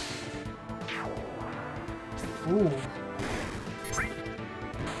 Ooh.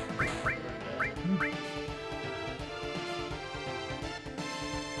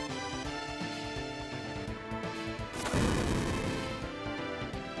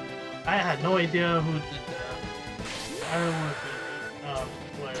 I had no idea who did that. I don't want to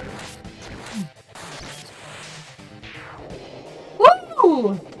player.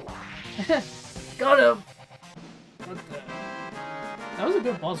 Woo! Got him! What the? That was a a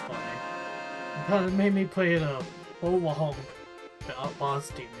good boss fight. But it made me play the whole long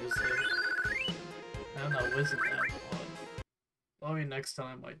boss theme music. I'm not whizzing that one. Probably next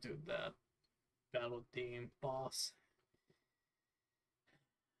time I might do that battle theme boss.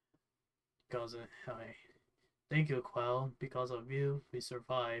 Because I thank you, Quell. Because of you, we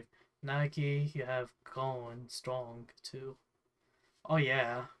survived. Nike, you have gone strong too. Oh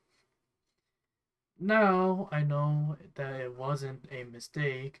yeah. Now I know that it wasn't a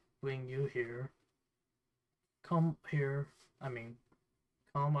mistake bringing you here. Come here.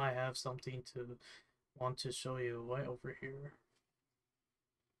 Come, I have something to want to show you right over here.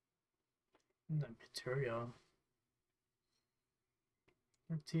 The material.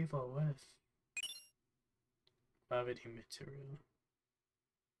 Tifa with gravity material.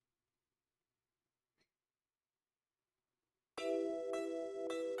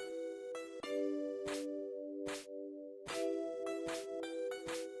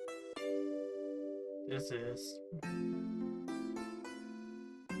 This is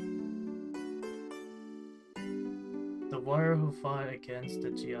the warrior who fought against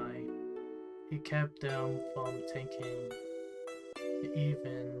the GI. He kept them from taking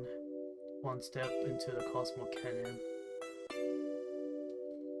even one step into the COSMO canyon.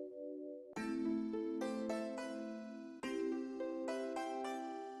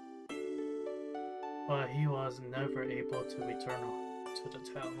 But he was never able to return to the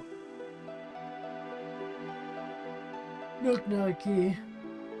town. Look, Naki.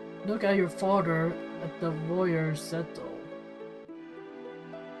 Look at your father at the warrior Seto.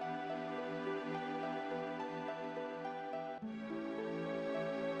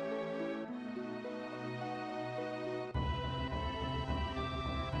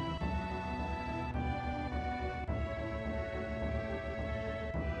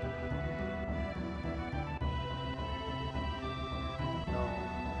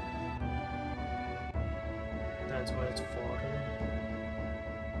 That's where it's father.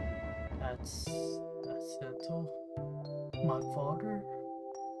 That's Seto. My father?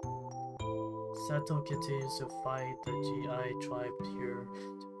 Seto continues to fight the GI tribe here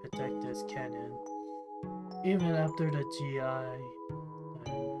to protect this canyon. Even after the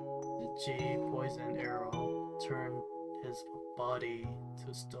G poison arrow turned his body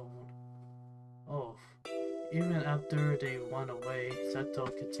to stone. Oh, even after they went away, Seto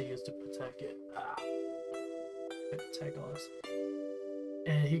continues to protect it. Protect us.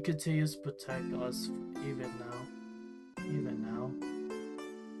 And he continues to protect us even now. Even now.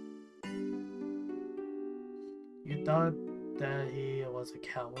 You thought that he was a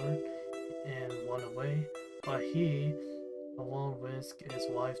coward and won away, but he won't risk his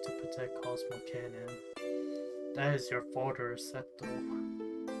life to protect Cosmo Canyon. That is your father, Seto.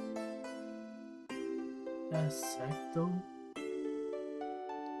 That's Seto?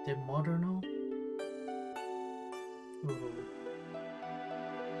 Did mother know? Hoo-hoo.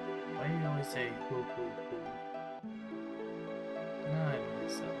 Why do you always say hoo-hoo-hoo? Nah, I know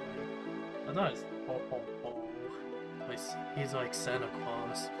it's like... I thought it's ho-ho-ho. He's like Santa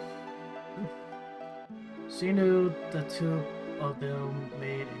Claus. She knew the two of them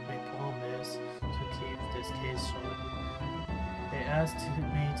made a promise to keep this case shut. They asked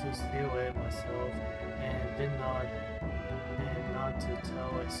me to steal it myself and not to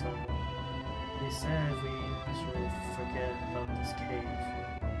tell a soul. They said we should forget about this cave.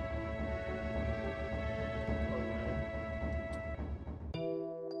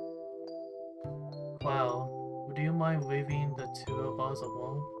 Wow, would you mind leaving the two of us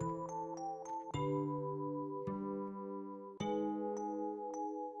alone?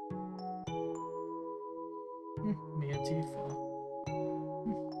 Me and Tifa.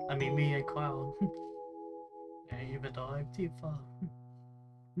 Me and Cloud. And even though I'm Tifa.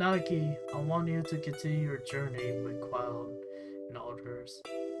 Nagi, I want you to continue your journey with Cloud and others.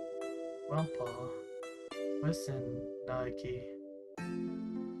 Grandpa, listen, Nagi.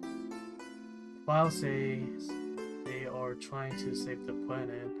 Cloud says they are trying to save the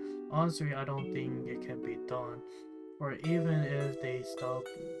planet. Honestly, I don't think it can be done. Or even if they stop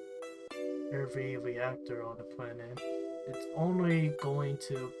every reactor on the planet, it's only going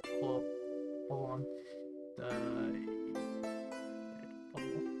to pull on the...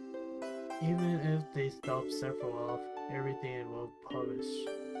 Even if they stop several off, everything will perish.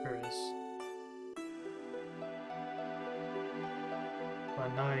 But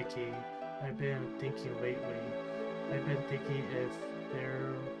Naiki, I've been thinking lately. I've been thinking if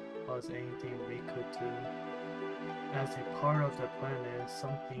there was anything we could do as a part of the planet,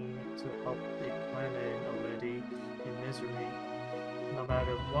 something to help the planet already in misery. No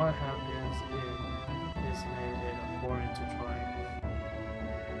matter what happens, isn't it important to try?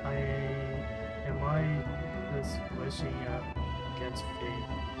 Am I just wishing against fate?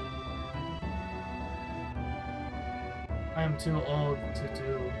 I am too old to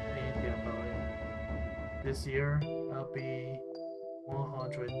do anything about it. This year, I'll be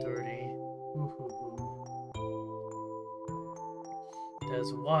 130.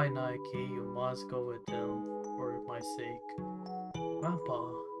 That's why, Nike, you must go with them for my sake. Grandpa,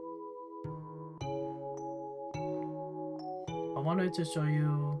 I wanted to show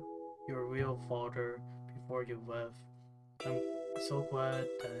you your real father before you left. I'm so glad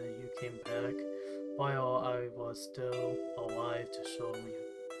that you came back while I was still alive to show you.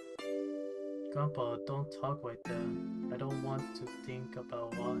 Grandpa, don't talk like that. I don't want to think of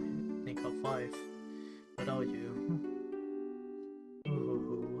life without you.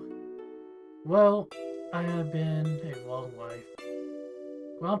 Well, I have been a long life.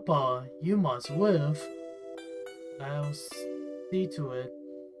 Grandpa, you must live. I'll see to it.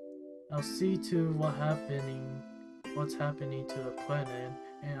 I'll see to what's happening to the planet,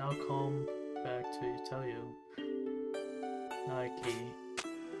 and I'll come back to tell you. Nike.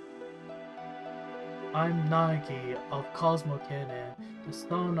 I'm Nagi of COSMO Canon, the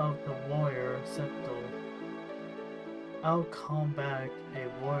son of the warrior Septo. I'll come back a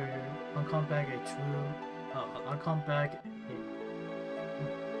warrior. I'll come back a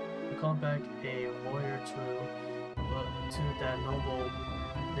warrior true, but to that noble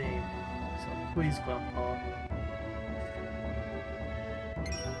name. So please, Grandpa.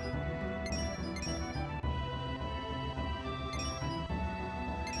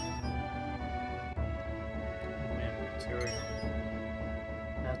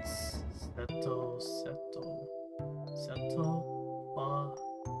 That's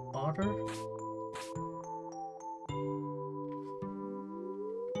Butter?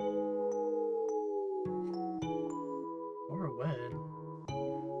 Or when?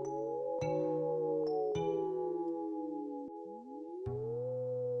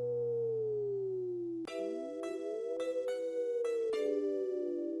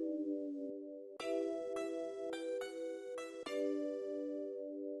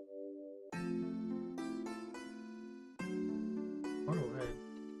 Or when?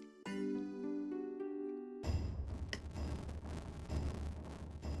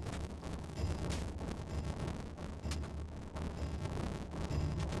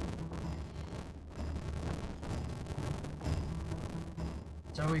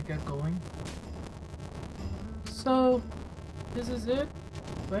 Shall we get going? So, this is it?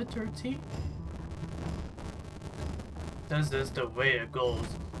 Letter T? This is the way it goes.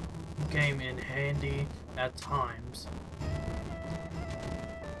 Came in handy at times.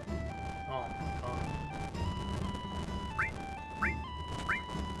 Oh my god.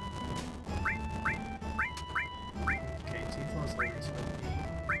 Okay, T-Flow's always with me.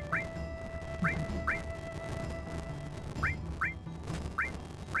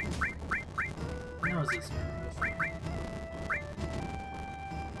 Now is this nerve?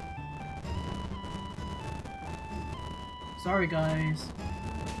 Sorry guys.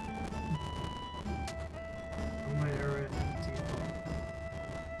 I'm with Aerith and T-Flow.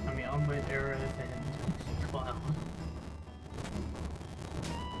 I mean, I'm with Aerith and Cloud.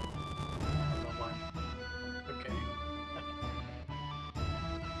 I don't know why. Okay.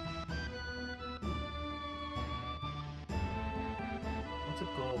 What's a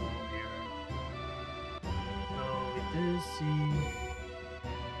goal here? So we did see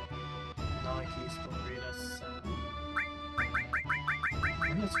Nagi's story, that's sad.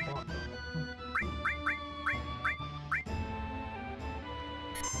 And it's fun though.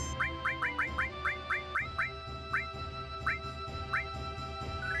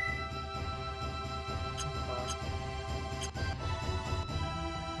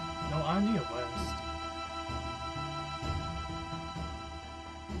 No, I need a West.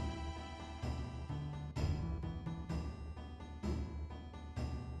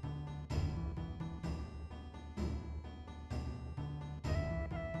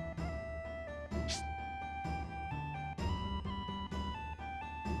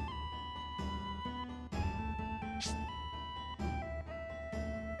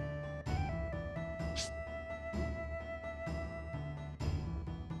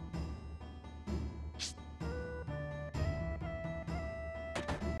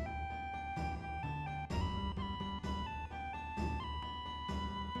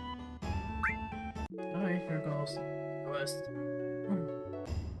 Alright, here goes the West.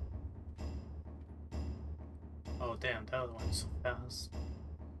 Oh damn, that went so fast.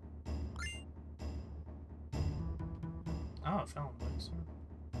 Oh, I found Elixir.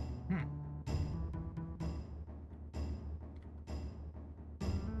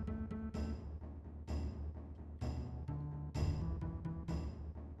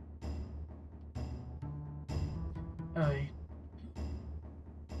 Alright.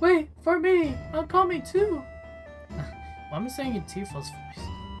 Wait for me! I'm coming too! Why am I saying in Tifa's voice?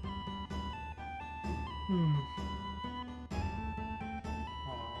 Aww.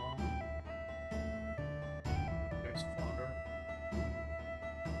 There's father.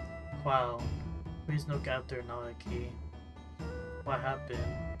 Wow. Please look after Naoki. What happened?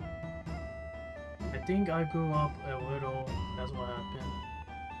 I think I grew up a little. That's what happened.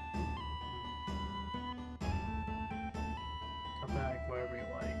 Come back wherever you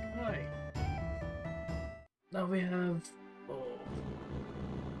like. Alright. Now we have. Oh.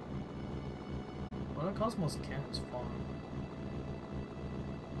 Well, the COSMO's camp is fun.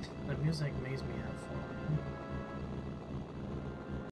 The music makes me have fun.